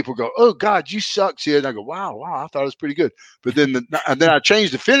 The people go, oh, God, you suck, Sid. And I go, wow, I thought it was pretty good. But then I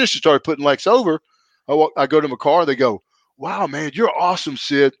changed the finish and started putting Lex over. I go to my car. They go, wow, man, you're awesome,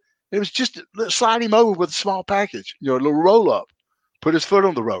 Sid. It was just slide him over with a small package, a little roll up. Put his foot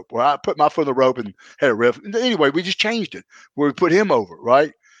on the rope. Well, I put my foot on the rope and had a ref. Anyway, we just changed it where we put him over,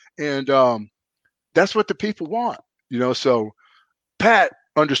 right? And that's what the people want, So Pat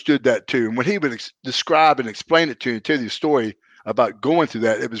understood that too. And when he would describe and explain it to you and tell you the story about going through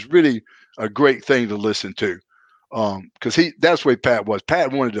that, it was really a great thing to listen to. Because that's the way Pat was.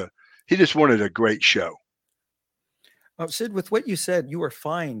 Pat he just wanted a great show. Sid, with what you said, you were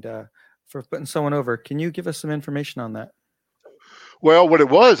fined for putting someone over. Can you give us some information on that? Well, what it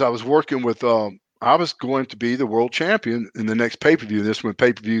was, I was working with, I was going to be the world champion in the next pay-per-view. This when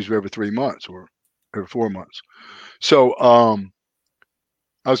pay-per-views were every 3 months or every 4 months. So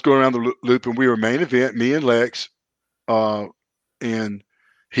I was going around the loop, and we were main event, me and Lex, and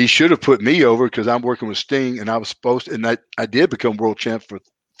he should have put me over because I'm working with Sting, and I was supposed to, and I did become world champ for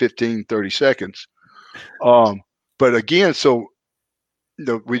 15, 30 seconds. But again, so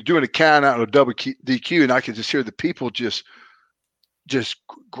we're doing a count out and a double DQ, and I could just hear the people just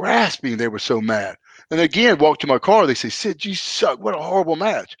grasping. They were so mad. And again, walked to my car. They say, "Sid, you suck. What a horrible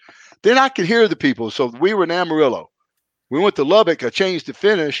match." Then I could hear the people. So we were in Amarillo. We went to Lubbock. I changed the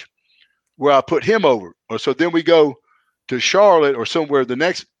finish where I put him over. So then we go to Charlotte or somewhere the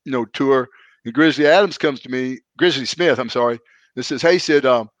next tour. And Grizzly Smith, I'm sorry, and says, "Hey, Sid,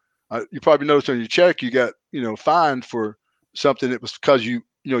 you probably noticed on your check you got fined for something. That was because you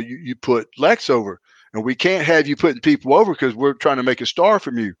put Lex over, and we can't have you putting people over because we're trying to make a star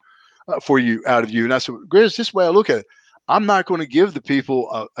from you, for you out of you." And I said, "Grizz, this way I look at it, I'm not going to give the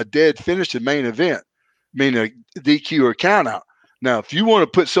people a dead finish in main event, meaning a DQ or count out. Now, if you want to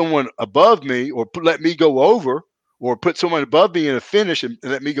put someone above me or let me go over, or put someone above me in a finish and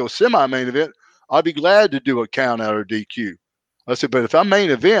let me go semi-main event, I'll be glad to do a count out or DQ." I said, "But if I'm main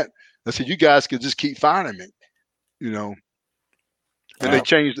event," I said, "you guys can just keep finding me, And they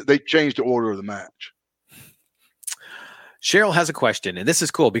changed the order of the match. Cheryl has a question, and this is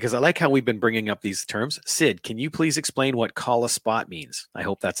cool because I like how we've been bringing up these terms. Sid, can you please explain what call a spot means? I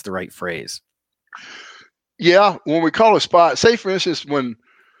hope that's the right phrase. Yeah, when we call a spot, say for instance, when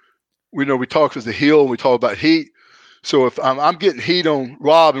we talk as the heel and we talk about heat. So if I'm getting heat on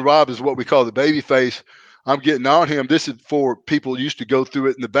Rob, and Rob is what we call the baby face, I'm getting on him. This is for people who used to go through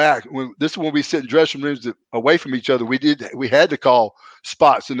it in the back. This is when we sit in dressing rooms away from each other. We had to call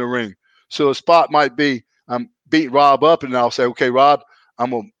spots in the ring. So a spot might be I'm beating Rob up, and I'll say, "Okay, Rob,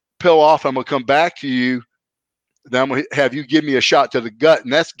 I'm gonna peel off. I'm gonna come back to you. Then I'm gonna have you give me a shot to the gut,"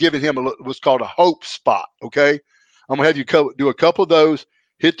 and that's giving him what's called a hope spot. Okay, I'm gonna have you do a couple of those,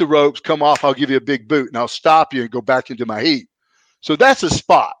 hit the ropes, come off. I'll give you a big boot, and I'll stop you and go back into my heat. So that's a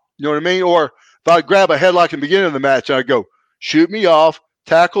spot. You know what I mean? Or if I grab a headlock in the beginning of the match, I go shoot me off,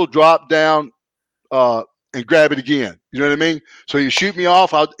 tackle, drop down, and grab it again. You know what I mean? So you shoot me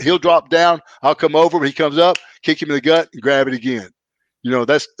off, he'll drop down, I'll come over, he comes up, kick him in the gut, and grab it again.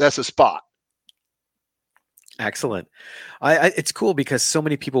 That's a spot. Excellent. It's cool because so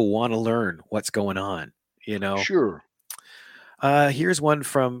many people want to learn what's going on. Sure. Here's one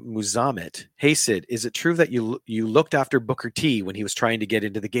from Muzamit. Hey, Sid, is it true that you looked after Booker T when he was trying to get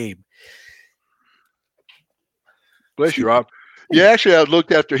into the game? Bless you, Rob. Yeah, actually, I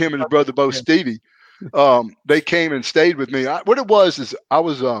looked after him and his brother, both Stevie. They came and stayed with me. What it was is I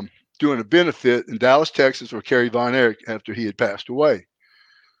was doing a benefit in Dallas, Texas for Kerry Von Erich after he had passed away.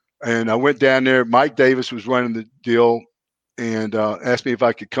 And I went down there. Mike Davis was running the deal and asked me if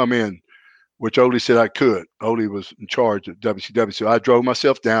I could come in, which Ole said I could. Ole was in charge of WCW. So I drove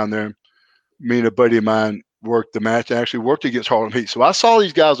myself down there. Me and a buddy of mine worked the match. I actually worked against Harlem Heat. So I saw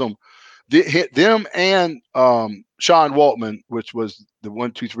these guys on them and Sean Waltman, which was the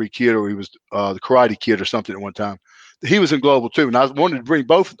 1, 2, 3 kid, or he was the Karate Kid or something at one time. He was in Global too. And I wanted to bring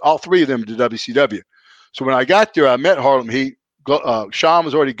all three of them to WCW. So when I got there, I met Harlem Heat. Sean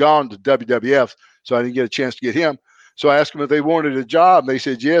was already gone to WWF, so I didn't get a chance to get him. So I asked them if they wanted a job. They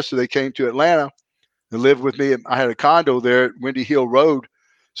said yes. So they came to Atlanta and lived with me. I had a condo there at Windy Hill Road.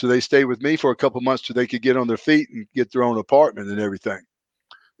 So they stayed with me for a couple months till they could get on their feet and get their own apartment and everything.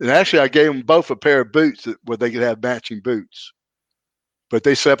 And actually, I gave them both a pair of boots where they could have matching boots. But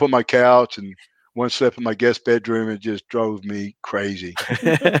they slept on my couch, and one slept in my guest bedroom, and it just drove me crazy.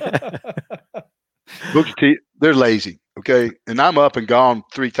 Booker T, they're lazy, okay? And I'm up and gone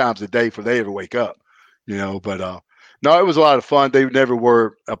 3 times a day before they ever wake up, But no, it was a lot of fun. They never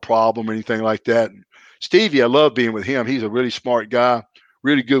were a problem or anything like that. And Stevie, I love being with him. He's a really smart guy,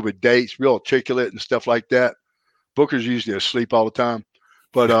 really good with dates, real articulate and stuff like that. Booker's usually asleep all the time.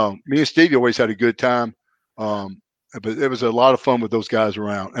 But me and Stevie always had a good time. But it was a lot of fun with those guys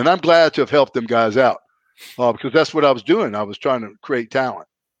around. And I'm glad to have helped them guys out because that's what I was doing. I was trying to create talent.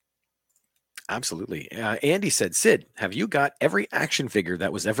 Absolutely. Andy said, Sid, have you got every action figure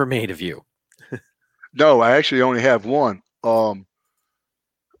that was ever made of you? No, I actually only have one. And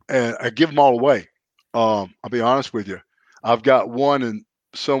I give them all away. I'll be honest with you. I've got one in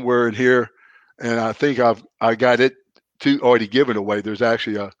somewhere in here, and I think I got it already given away. There's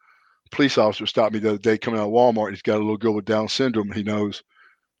actually a police officer stopped me the other day coming out of Walmart. He's got a little girl with Down syndrome. He knows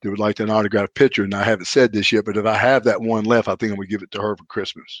they would like an autographed picture, and I haven't said this yet, but if I have that one left, I think I'm gonna give it to her for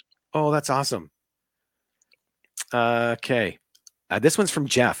Christmas. Oh, that's awesome. Okay. This one's from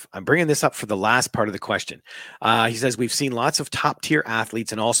Jeff. I'm bringing this up for the last part of the question. He says, we've seen lots of top tier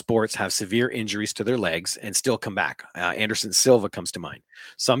athletes in all sports have severe injuries to their legs and still come back. Anderson Silva comes to mind.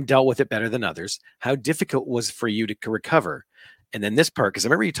 Some dealt with it better than others. How difficult was it for you to recover? And then this part, because I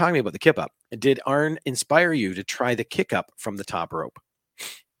remember you talking about the kip up. Did Arn inspire you to try the kick up from the top rope?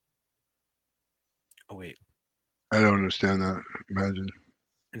 Oh, wait. I don't understand that. Imagine.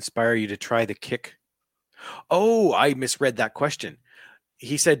 Inspire you to try the kick. Oh, I misread that question.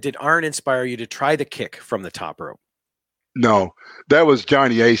 He said, did Arn inspire you to try the kick from the top rope? No, that was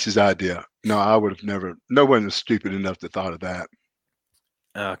Johnny Ace's idea. No, I would have never. No one was stupid enough to thought of that.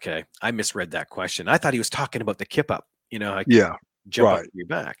 Okay. I misread that question. I thought he was talking about the kip up. You know, I Yeah, jump up right. your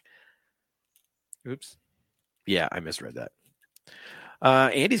back. Oops. Yeah, I misread that.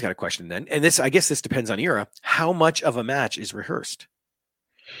 Andy's got a question then. And this, I guess this depends on era. How much of a match is rehearsed?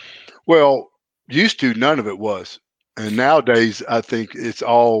 Well, used to, none of it was. And nowadays, I think it's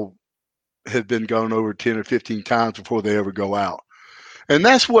all had been gone over 10 or 15 times before they ever go out. And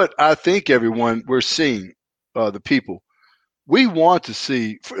that's what I think everyone we're seeing, the people. We want to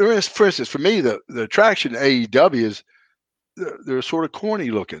see, for instance, for me, the attraction to AEW is they're sort of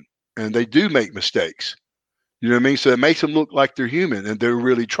corny looking and they do make mistakes. You know what I mean? So it makes them look like they're human and they're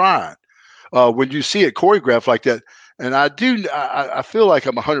really trying. When you see it choreographed like that, and I feel like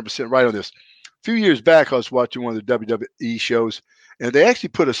I'm 100% right on this. A few years back, I was watching one of the WWE shows, and they actually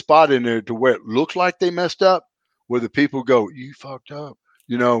put a spot in there to where it looks like they messed up, where the people go, "You fucked up,"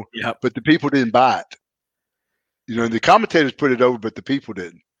 you know. Yep. But the people didn't buy it. You know, and the commentators put it over, but the people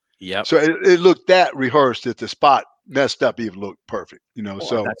didn't. Yep. So it looked that rehearsed that the spot messed up even looked perfect. You know, Well,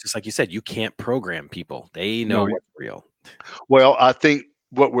 so that's just like you said, you can't program people. They know No. what's real. Well, I think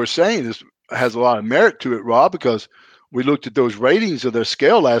what we're saying has a lot of merit to it, Rob, because we looked at those ratings of their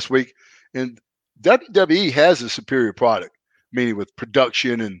scale last week, and WWE has a superior product, meaning with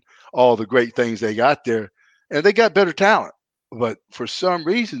production and all the great things they got there, and they got better talent. But for some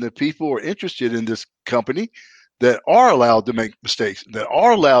reason, the people are interested in this company that are allowed to make mistakes, that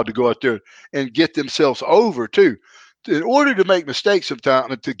are allowed to go out there and get themselves over too. In order to make mistakes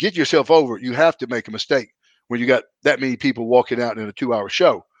sometimes, to get yourself over, you have to make a mistake when you got that many people walking out in a 2-hour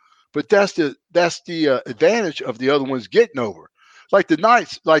show. But that's the advantage of the other ones getting over. Like the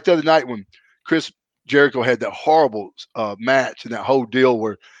other night when Chris Jericho had that horrible match and that whole deal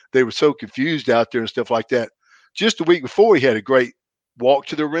where they were so confused out there and stuff like that. Just the week before, he had a great walk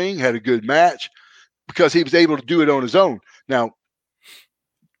to the ring, had a good match because he was able to do it on his own. Now,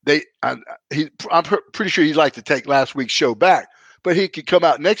 I'm pretty sure he'd like to take last week's show back, but he could come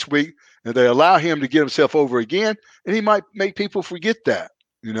out next week and they allow him to get himself over again, and he might make people forget that,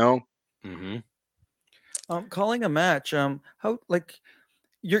 you know. Mm-hmm. Calling a match. How like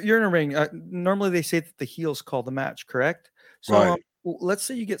you're in a ring. Normally they say that the heels call the match, correct? So Right. let's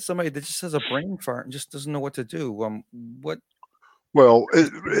say you get somebody that just has a brain fart and just doesn't know what to do. What? Well,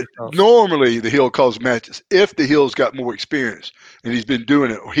 normally the heel calls matches if the heel's got more experience and he's been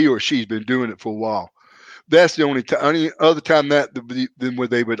doing it, or he or she's been doing it for a while. That's the only other time then where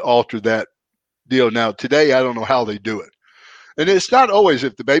they would alter that deal. Now today, I don't know how they do it, and it's not always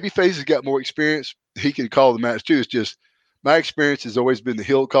if the babyface has got more experience, he can call the match too. It's just my experience has always been the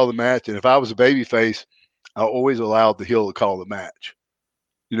heel call the match, and if I was a babyface, I always allowed the heel to call the match.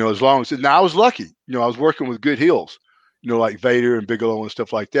 You know, as long as now I was lucky. You know, I was working with good heels. You know, like Vader and Bigelow and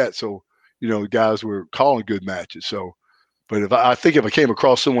stuff like that. So, you know, the guys were calling good matches. So, but I think if I came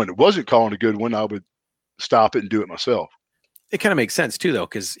across someone that wasn't calling a good one, I would stop it and do it myself. It kind of makes sense too, though,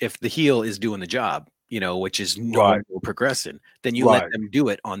 because if the heel is doing the job, you know, which is normal progressing, then you let them do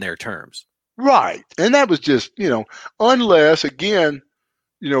it on their terms. Right. And that was just, you know, unless, again,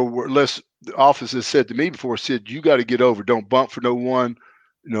 you know, unless the office has said to me before, said, you got to get over, don't bump for no one,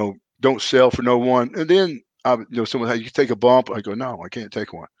 you know, don't sell for no one. And then, you know, someone had you take a bump. I go, no, I can't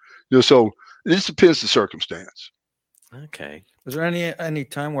take one. You know, so it just depends the circumstance. Okay. Was there any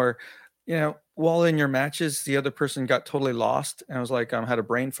time where, you know, while in your matches, the other person got totally lost and was like, had a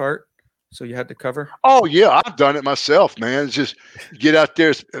brain fart, so you had to cover? Oh yeah, I've done it myself, man. It's just get out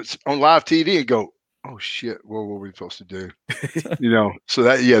there it's on live TV and go, oh shit, what were we supposed to do? So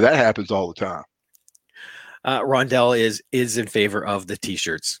that happens all the time. Rondell is in favor of the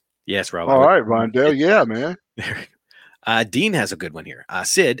t-shirts. Yes, Rob. All right, Rondell. Yeah, man. Dean has a good one here.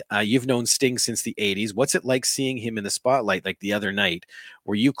 Sid, you've known Sting since the 80s. What's it like seeing him in the spotlight like the other night?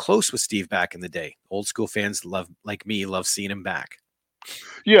 Were you close with Steve back in the day? Old school fans love seeing him back.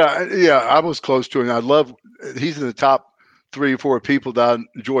 Yeah, I was close to him. He's in the top 3 or 4 people that I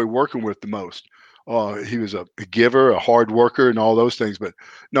enjoy working with the most. He was a giver, a hard worker, and all those things. But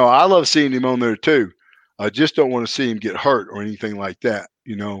no, I love seeing him on there too. I just don't want to see him get hurt or anything like that,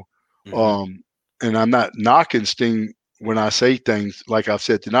 Mm-hmm. And I'm not knocking Sting when I say things like I've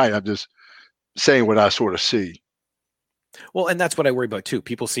said tonight. I'm just saying what I sort of see. Well, and that's what I worry about too.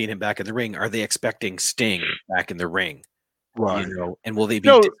 People seeing him back in the ring, are they expecting Sting back in the ring? Right. And will they be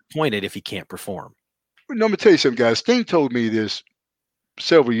disappointed if he can't perform? No, let me tell you something, guys. Sting told me this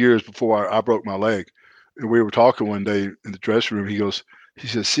several years before I broke my leg. And we were talking one day in the dressing room. He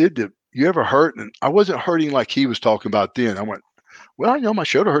said, Sid, did you ever hurt? And I wasn't hurting like he was talking about then. I went, well, my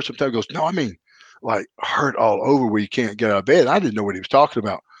shoulder hurts sometimes. He goes, no, I mean, like hurt all over where you can't get out of bed. I didn't know what he was talking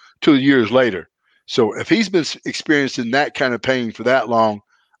about 2 years later. So if he's been experiencing that kind of pain for that long,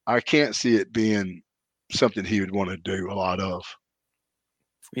 I can't see it being something he would want to do a lot of.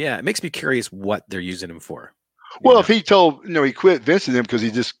 Yeah, it makes me curious what they're using him for. Well, if he told, he quit Vincent him because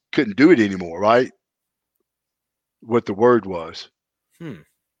he just couldn't do it anymore, right? What the word was.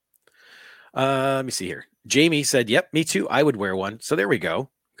 Let me see here. Jamie said, yep, me too. I would wear one. So there we go.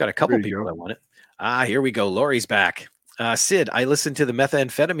 Got a couple people that want it. Here we go. Lori's back. Sid, I listened to the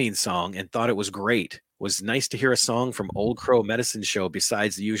methamphetamine song and thought it was great. Was nice to hear a song from Old Crow Medicine Show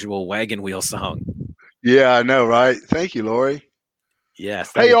besides the usual wagon wheel song. Yeah, I know, right? Thank you, Lori.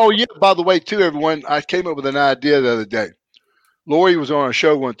 Yes. Hey, by the way, too, everyone, I came up with an idea the other day. Lori was on a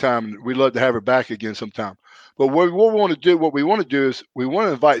show one time, and we'd love to have her back again sometime. But what we want to do is we want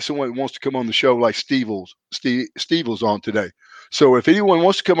to invite someone who wants to come on the show like Stevil's on today. So if anyone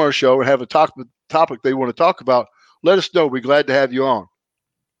wants to come on our show and have a topic they want to talk about, let us know. We're glad to have you on.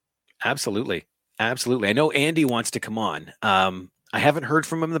 Absolutely. Absolutely. I know Andy wants to come on. I haven't heard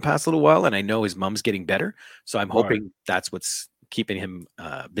from him in the past little while, and I know his mom's getting better. So I'm hoping that's what's keeping him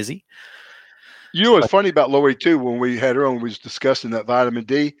busy. You know what's funny about Lori, too, when we had her on, we was discussing that vitamin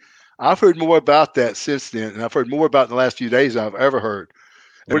D. I've heard more about that since then, and I've heard more about it in the last few days than I've ever heard.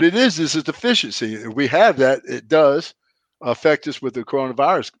 What it is a deficiency. If we have that, it does affect us with the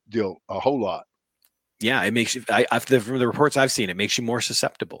coronavirus deal a whole lot. Yeah, it makes you, from the reports I've seen, it makes you more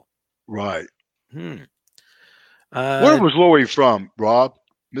susceptible. Right. Where was Lori from, Rob?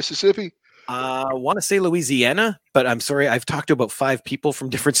 Mississippi? I want to say Louisiana, but I'm sorry. I've talked to about 5 people from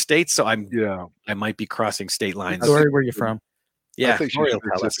different states, so I might be crossing state lines. Sorry, where you from? Yeah,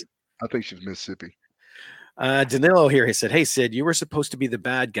 I think she's Mississippi. Danilo here has said, hey, Sid, you were supposed to be the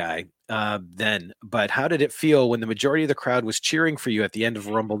bad guy then, but how did it feel when the majority of the crowd was cheering for you at the end of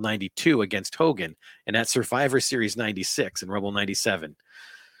Rumble 92 against Hogan and at Survivor Series 96 and Rumble 97?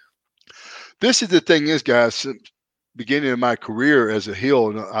 This is the thing is, guys, since beginning of my career as a heel,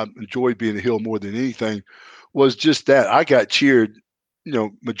 and I enjoyed being a heel more than anything, was just that I got cheered,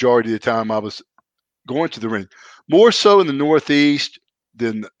 majority of the time I was going to the ring. More so in the Northeast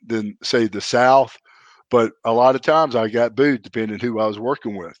than say the South, but a lot of times I got booed depending who I was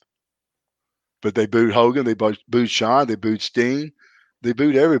working with. But they booed Hogan, they booed Shawn, they booed Sting, they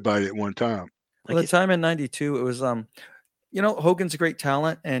booed everybody at one time. Well, the time in '92, it was Hogan's a great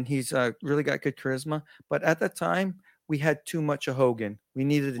talent and he's really got good charisma. But at that time, we had too much of Hogan. We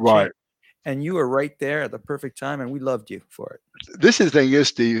needed a change. And you were right there at the perfect time, and we loved you for it. This is the thing is,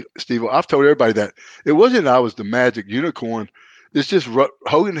 Steve, I've told everybody that. It wasn't I was the magic unicorn. It's just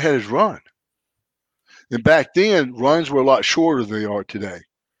Hogan had his run. And back then, runs were a lot shorter than they are today.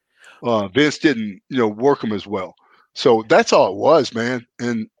 Vince didn't, work them as well. So that's all it was, man.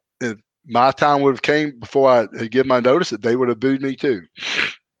 And if my time would have came before I had given my notice, that they would have booed me too.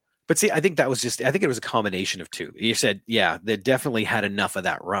 But see, I think it was a combination of two. You said, yeah, they definitely had enough of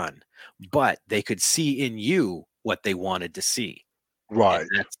that run, but they could see in you what they wanted to see. Right.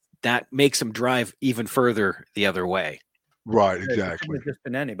 That makes them drive even further the other way. Right. Exactly. It couldn't have just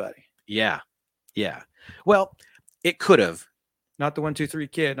been anybody. Yeah. Yeah. Well, it could have. Not the 1, 2, 3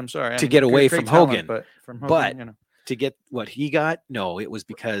 kid. I'm sorry. To get away from Hogan. But from Hogan, to get what he got, no, it was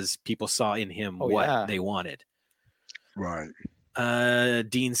because people saw in him they wanted. Right.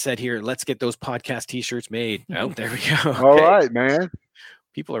 Dean said here, let's get those podcast t-shirts made. Oh, there we go. Okay. All right, man.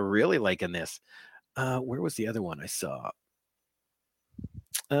 People are really liking this. Where was the other one I saw?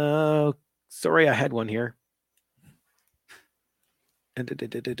 Sorry, I had one here.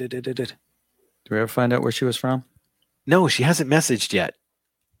 Do we ever find out where she was from? No, she hasn't messaged yet.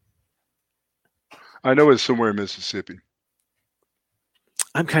 I know it's somewhere in Mississippi.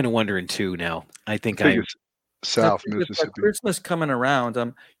 I'm kind of wondering too now. I think it's South With, Mississippi. Christmas coming around,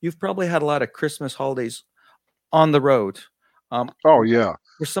 you've probably had a lot of Christmas holidays on the road. Oh yeah.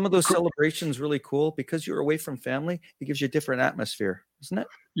 Were some of those celebrations really cool because you're away from family? It gives you a different atmosphere, isn't it?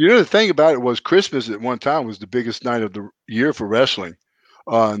 You know, the thing about it was Christmas at one time was the biggest night of the year for wrestling.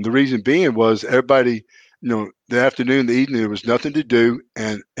 And the reason being was everybody, the afternoon, the evening, there was nothing to do,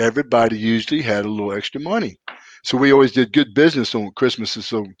 and everybody usually had a little extra money. So we always did good business on Christmas.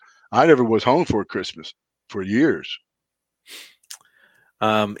 So I never was home for Christmas for years.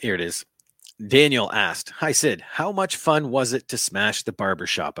 Here it is. Daniel asked, "Hi Sid, how much fun was it to smash the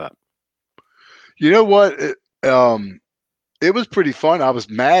barbershop up?" You know what? It was pretty fun. I was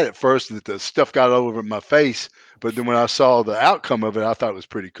mad at first that the stuff got all over my face, but then when I saw the outcome of it, I thought it was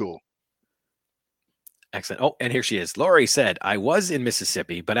pretty cool. Excellent. Oh, and here she is. Lori said, "I was in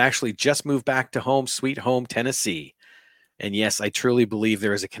Mississippi, but actually just moved back to home, sweet home, Tennessee. And yes, I truly believe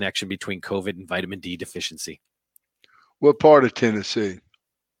there is a connection between COVID and vitamin D deficiency." What part of Tennessee?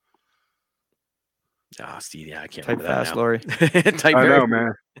 Ah, Steve, yeah, I can't Type remember that fast, now. Lori. Type I very know,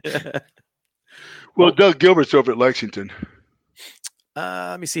 man. Well, Doug Gilbert's over at Lexington.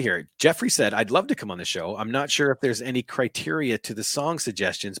 Let me see here. Jeffrey said, "I'd love to come on the show. I'm not sure if there's any criteria to the song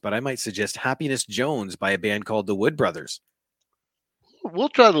suggestions, but I might suggest Happiness Jones by a band called the Wood Brothers." We'll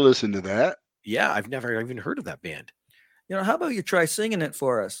try to listen to that. Yeah, I've never even heard of that band. How about you try singing it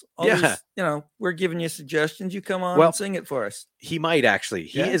for us? Yeah. We're giving you suggestions. You come on and sing it for us. He might actually.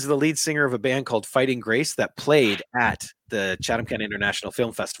 He is the lead singer of a band called Fighting Grace that played at the Chatham County International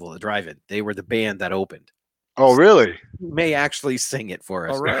Film Festival, the drive-in. They were the band that opened. Oh, really? He may actually sing it for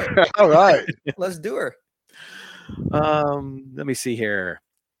us. All right. All right. Let's do her. Let me see here.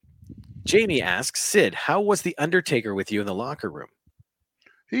 Jamie asks, "Sid, how was the Undertaker with you in the locker room?"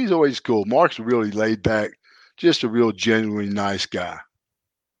 He's always cool. Mark's really laid back, just a real genuinely nice guy.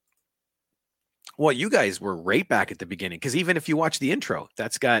 Well, you guys were right back at the beginning, because even if you watch the intro,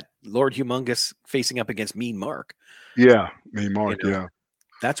 that's got Lord Humongous facing up against Mean Mark. Yeah, Mean Mark, yeah.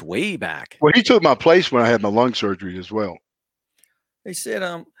 That's way back. Well, he took my place when I had my lung surgery as well. They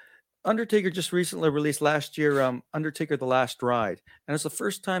said Undertaker just recently released last year Undertaker The Last Ride. And it's the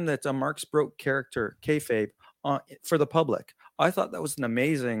first time that Mark's broke character, kayfabe, for the public. I thought that was an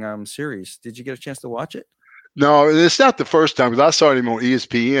amazing series. Did you get a chance to watch it? No, it's not the first time, because I saw him on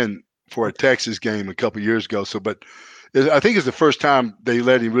ESPN for a Texas game a couple years ago. So, but I think it's the first time they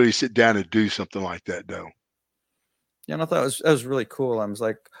let him really sit down and do something like that, though. Yeah, and I thought that was really cool. I was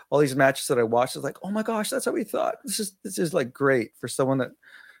like, all these matches that I watched, I was like, oh my gosh, that's how we thought. This is like great for someone that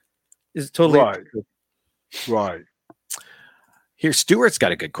is totally right. Here, Stuart's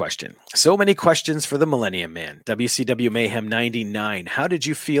got a good question. "So many questions for the Millennium Man. WCW Mayhem 99. How did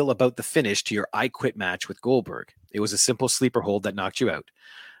you feel about the finish to your I Quit match with Goldberg? It was a simple sleeper hold that knocked you out.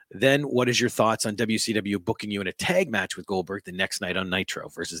 Then what is your thoughts on WCW booking you in a tag match with Goldberg the next night on Nitro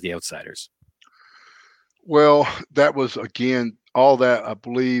versus the Outsiders?" Well, that was, again, all that I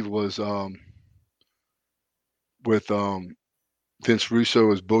believe was with Vince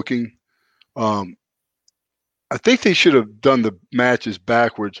Russo as booking. I think they should have done the matches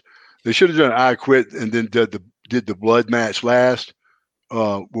backwards. They should have done I Quit and then did the blood match last,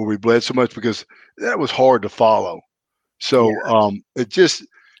 where we bled so much, because that was hard to follow. So it just,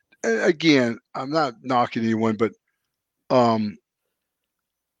 again, I'm not knocking anyone, but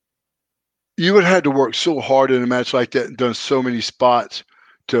you would have had to work so hard in a match like that and done so many spots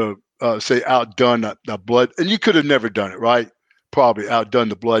to say outdone the blood. And you could have never done it, right? Probably outdone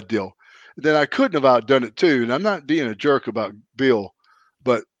the blood deal. Then I couldn't have outdone it too. And I'm not being a jerk about Bill,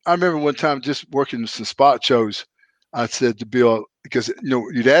 but I remember one time just working some spot shows, I said to Bill, because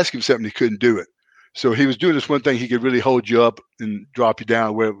you'd ask him something, he couldn't do it. So he was doing this one thing, he could really hold you up and drop you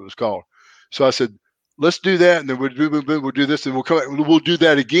down, whatever it was called. So I said, let's do that, and then we'll do this, and we'll come back, and we'll do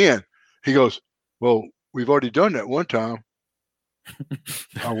that again. He goes, well, we've already done that one time.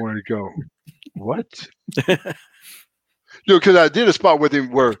 I wanted to go, what? Because I did a spot with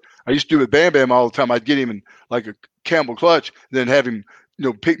him where I used to do with Bam Bam all the time. I'd get him in like a camel clutch, then have him,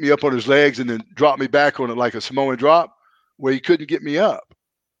 pick me up on his legs and then drop me back on it like a Samoan drop, where he couldn't get me up.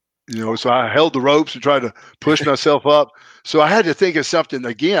 So I held the ropes and tried to push myself up. So I had to think of something.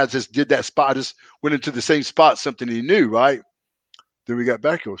 Again, I just did that spot. I just went into the same spot, something he knew, right? Then we got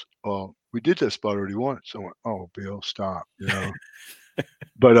back. He goes, oh, we did that spot already once. So I went, oh, Bill, stop.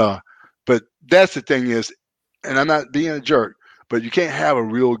 But that's the thing is, and I'm not being a jerk, but you can't have a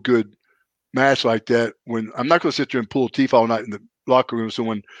real good match like that when I'm not going to sit there and pull teeth all night in the locker room,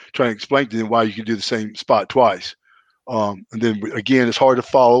 someone trying to explain to them why you can do the same spot twice. And then again, it's hard to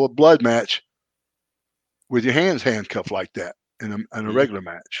follow a blood match with your hands handcuffed like that in a regular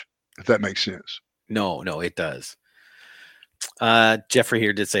match, if that makes sense. No, it does. Jeffrey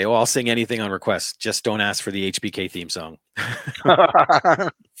here did say, I'll sing anything on request. Just don't ask for the HBK theme song.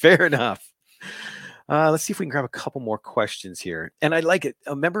 Fair enough. Let's see if we can grab a couple more questions here. And I like it.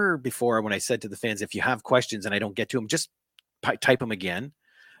 Remember before when I said to the fans, if you have questions and I don't get to them, just type them again.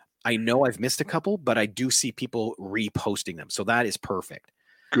 I know I've missed a couple, but I do see people reposting them. So that is perfect.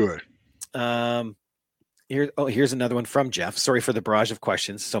 Good. Here's another one from Jeff. Sorry for the barrage of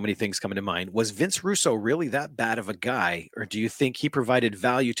questions. So many things coming to mind. Was Vince Russo really that bad of a guy, or do you think he provided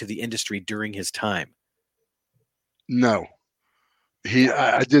value to the industry during his time? No.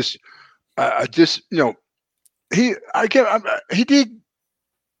 I just, he did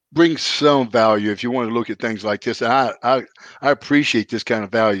bring some value if you want to look at things like this. I appreciate this kind of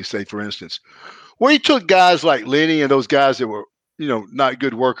value, say, for instance, where he took guys like Lenny and those guys that were, not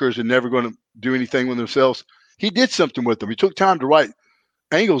good workers and never going to do anything with themselves. He did something with them. He took time to write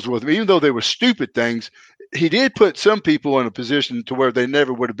angles with them, even though they were stupid things. He did put some people in a position to where they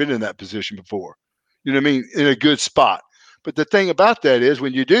never would have been in that position before. You know what I mean? In a good spot. But the thing about that is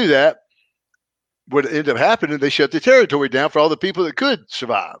when you do that, what ended up happening, they shut the territory down for all the people that could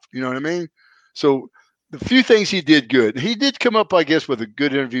survive. You know what I mean? So the few things he did good. He did come up, I guess, with a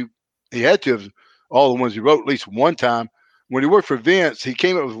good interview. He had to have all the ones he wrote at least one time. When he worked for Vince, he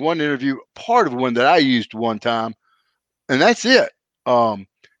came up with one interview, part of one that I used one time, and that's it. When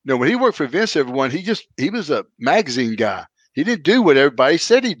he worked for Vince, everyone, he was a magazine guy. He didn't do what everybody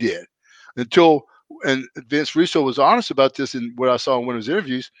said he did and Vince Russo was honest about this in what I saw in one of his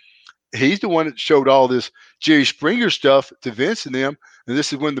interviews. He's the one that showed all this Jerry Springer stuff to Vince and them, and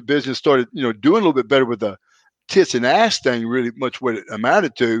this is when the business started, doing a little bit better with the tits and ass thing, really much what it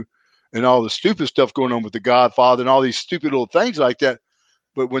amounted to. And all the stupid stuff going on with the Godfather and all these stupid little things like that.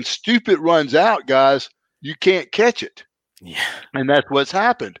 But when stupid runs out, guys, you can't catch it. Yeah. And that's what's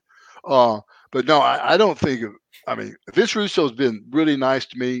happened. But no, I don't think Vince Russo's been really nice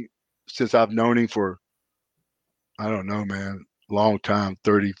to me since I've known him for, I don't know, man, long time,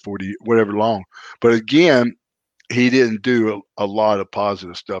 30, 40, whatever long. But again, he didn't do a lot of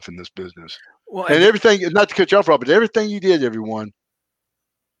positive stuff in this business. Well, and everything, not to cut you off, Rob, but everything you did, everyone,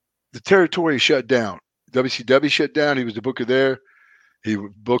 the territory shut down. WCW shut down. He was the booker there. He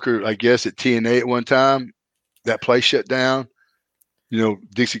was booker, I guess, at TNA at one time. That place shut down.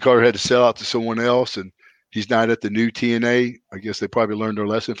 Dixie Carter had to sell out to someone else, and he's not at the new TNA. I guess they probably learned their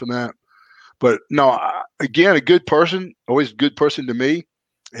lesson from that. But no, again, a good person, always a good person to me.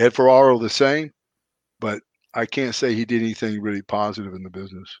 Ed Ferraro the same, but I can't say he did anything really positive in the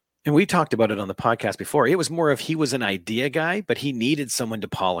business. And we talked about it on the podcast before. It was more of he was an idea guy, but he needed someone to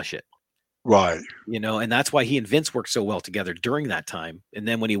polish it. Right. And that's why he and Vince worked so well together during that time. And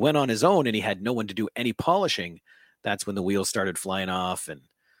then when he went on his own and he had no one to do any polishing, that's when the wheels started flying off. And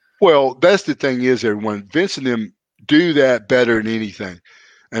well, that's the thing is, everyone, Vince and them do that better than anything.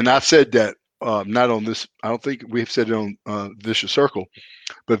 And I've said that not on this. I don't think we've said it on Vicious Circle,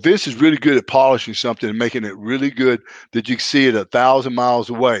 but Vince is really good at polishing something and making it really good that you can see it 1,000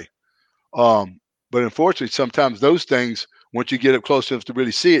 miles away. But unfortunately, sometimes those things, once you get up close enough to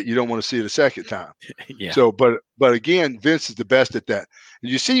really see it, you don't want to see it a second time. Yeah. So, but again, Vince is the best at that.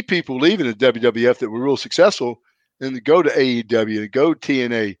 And you see people leaving the WWF that were real successful and they go to AEW, they go to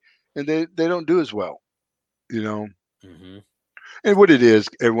TNA, and they don't do as well, Mm-hmm. And what it is,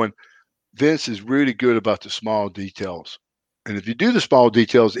 everyone, Vince is really good about the small details. And if you do the small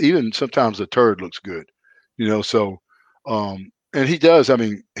details, even sometimes a turd looks good, and he does.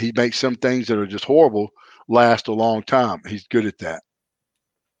 He makes some things that are just horrible last a long time. He's good at that.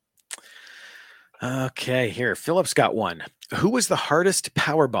 Okay, here. Philip's got one. Who was the hardest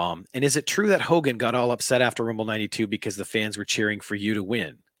power bomb? And is it true that Hogan got all upset after Rumble 92 because the fans were cheering for you to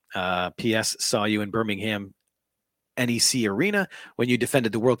win? P.S. Saw you in Birmingham NEC Arena when you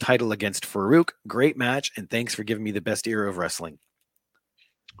defended the world title against Farouk. Great match, and thanks for giving me the best era of wrestling.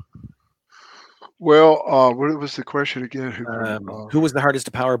 Well, what was the question again? Who was the hardest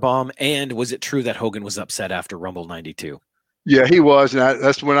to power bomb? And was it true that Hogan was upset after Rumble 92? Yeah, he was. And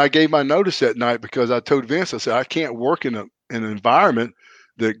that's when I gave my notice that night, because I told Vince, I said, I can't work in an environment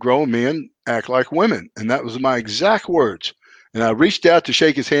that grown men act like women. And that was my exact words. And I reached out to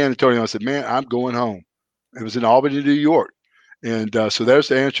shake his hand and told him, I said, man, I'm going home. It was in Albany, New York. And so there's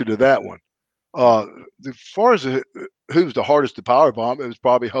the answer to that one. As far as who was the hardest to power bomb, it was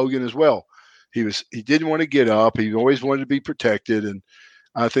probably Hogan as well. He didn't want to get up. He always wanted to be protected. And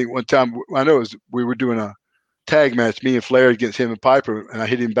I think one time, we were doing tag match, me and Flair against him and Piper, and I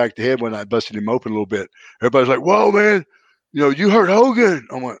hit him back the head when I busted him open a little bit. Everybody's like, "Whoa, man, you hurt Hogan."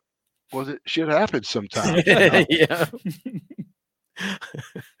 I'm like, "Well, it shit happens sometimes." Yeah.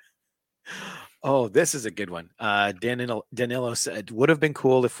 Oh, this is a good one. Danilo said, would have been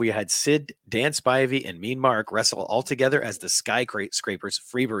cool if we had Sid, Dan Spivey, and Mean Mark wrestle all together as the Skyscrapers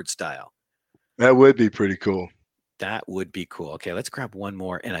Freebird style. That would be pretty cool. That would be cool. Okay, let's grab one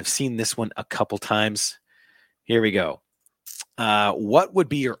more. And I've seen this one a couple times. Here we go. What would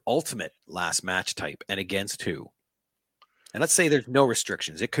be your ultimate last match type and against who? And let's say there's no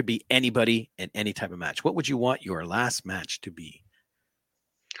restrictions. It could be anybody in any type of match. What would you want your last match to be?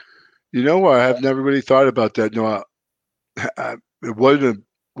 You know what? I have never really thought about that. No, it wouldn't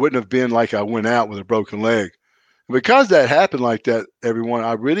have been like I went out with a broken leg. Because that happened like that, everyone,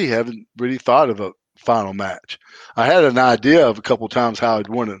 I really haven't really thought of a final match. I had an idea of a couple of times how I'd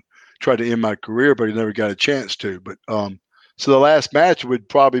want to try to end my career, but I never got a chance to. But so the last match would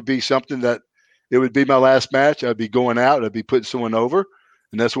probably be something that it would be my last match. I'd be going out. I'd be putting someone over,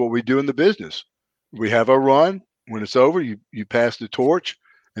 and that's what we do in the business. We have our run. When it's over, you pass the torch.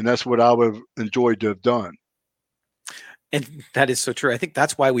 And that's what I would have enjoyed to have done. And that is so true. I think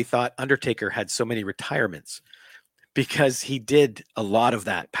that's why we thought Undertaker had so many retirements, because he did a lot of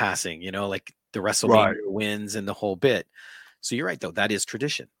that passing, like the WrestleMania wins and the whole bit. So you're right, though. That is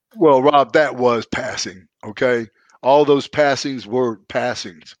tradition. Well, Rob, that was passing. Okay. All those passings were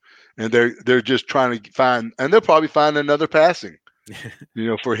passings. And they're just trying to find, and they'll probably find another passing,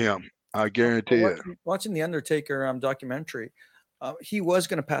 for him. I guarantee it. Watching the Undertaker documentary, he was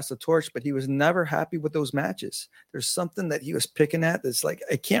going to pass the torch, but he was never happy with those matches. There's something that he was picking at that's like,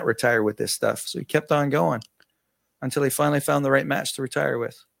 I can't retire with this stuff. So he kept on going until he finally found the right match to retire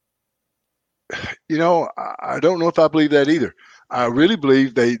with. I don't know if I believe that either. I really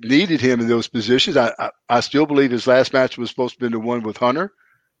believe they needed him in those positions. I still believe his last match was supposed to be the one with Hunter.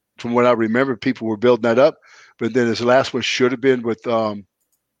 From what I remember, people were building that up. But then his last one should have been with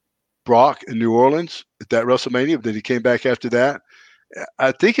Brock in New Orleans at that WrestleMania. But then he came back after that.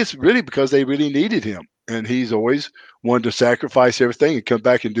 I think it's really because they really needed him. And he's always wanted to sacrifice everything and come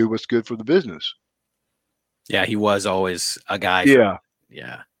back and do what's good for the business. Yeah, he was always a guy.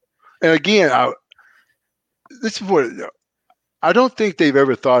 Yeah. And again, I don't think they've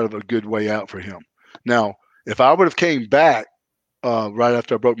ever thought of a good way out for him. Now, if I would have came back right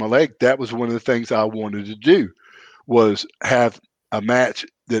after I broke my leg, that was one of the things I wanted to do, was have a match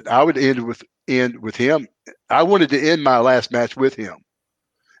that I would end with him. I wanted to end my last match with him,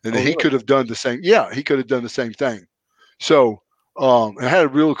 and then he could have done the same. Yeah, he could have done the same thing. So I had a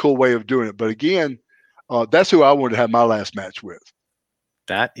real cool way of doing it. But again, that's who I wanted to have my last match with.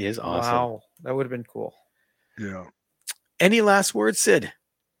 That is awesome. Wow, that would have been cool. Yeah. Any last words, Sid?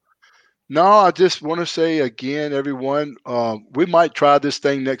 No, I just want to say again, everyone, we might try this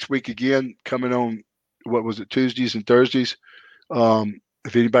thing next week again, coming on, Tuesdays and Thursdays.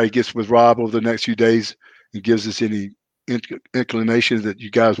 If anybody gets with Rob over the next few days and gives us any inclination that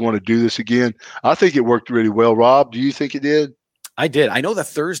you guys want to do this again, I think it worked really well. Rob, do you think it did? I did. I know the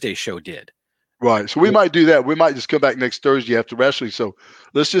Thursday show did. Right. So we might do that. We might just come back next Thursday after wrestling. So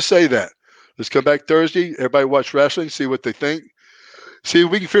let's just say that. Let's come back Thursday. Everybody watch wrestling, see what they think. See if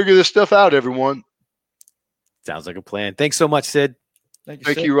we can figure this stuff out, everyone. Sounds like a plan. Thanks so much, Sid.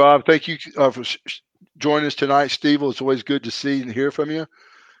 Thank you, Rob. Thank you for joining us tonight, Stevil. It's always good to see and hear from you.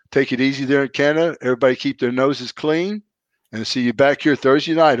 Take it easy there in Canada. Everybody keep their noses clean. And see you back here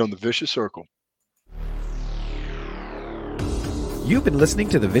Thursday night on The Vicious Circle. You've been listening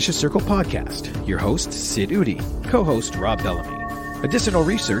to the Vicious Circle podcast. Your host, Sid Udi. Co-host, Rob Bellamy. Additional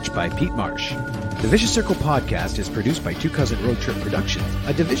research by Pete Marsh. The Vicious Circle podcast is produced by Two Cousin Road Trip Productions,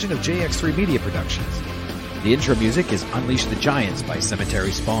 a division of JX3 Media Productions. The intro music is Unleash the Giants by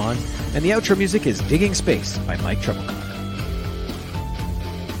Cemetery Spawn, and the outro music is Digging Space by Mike Treblecock.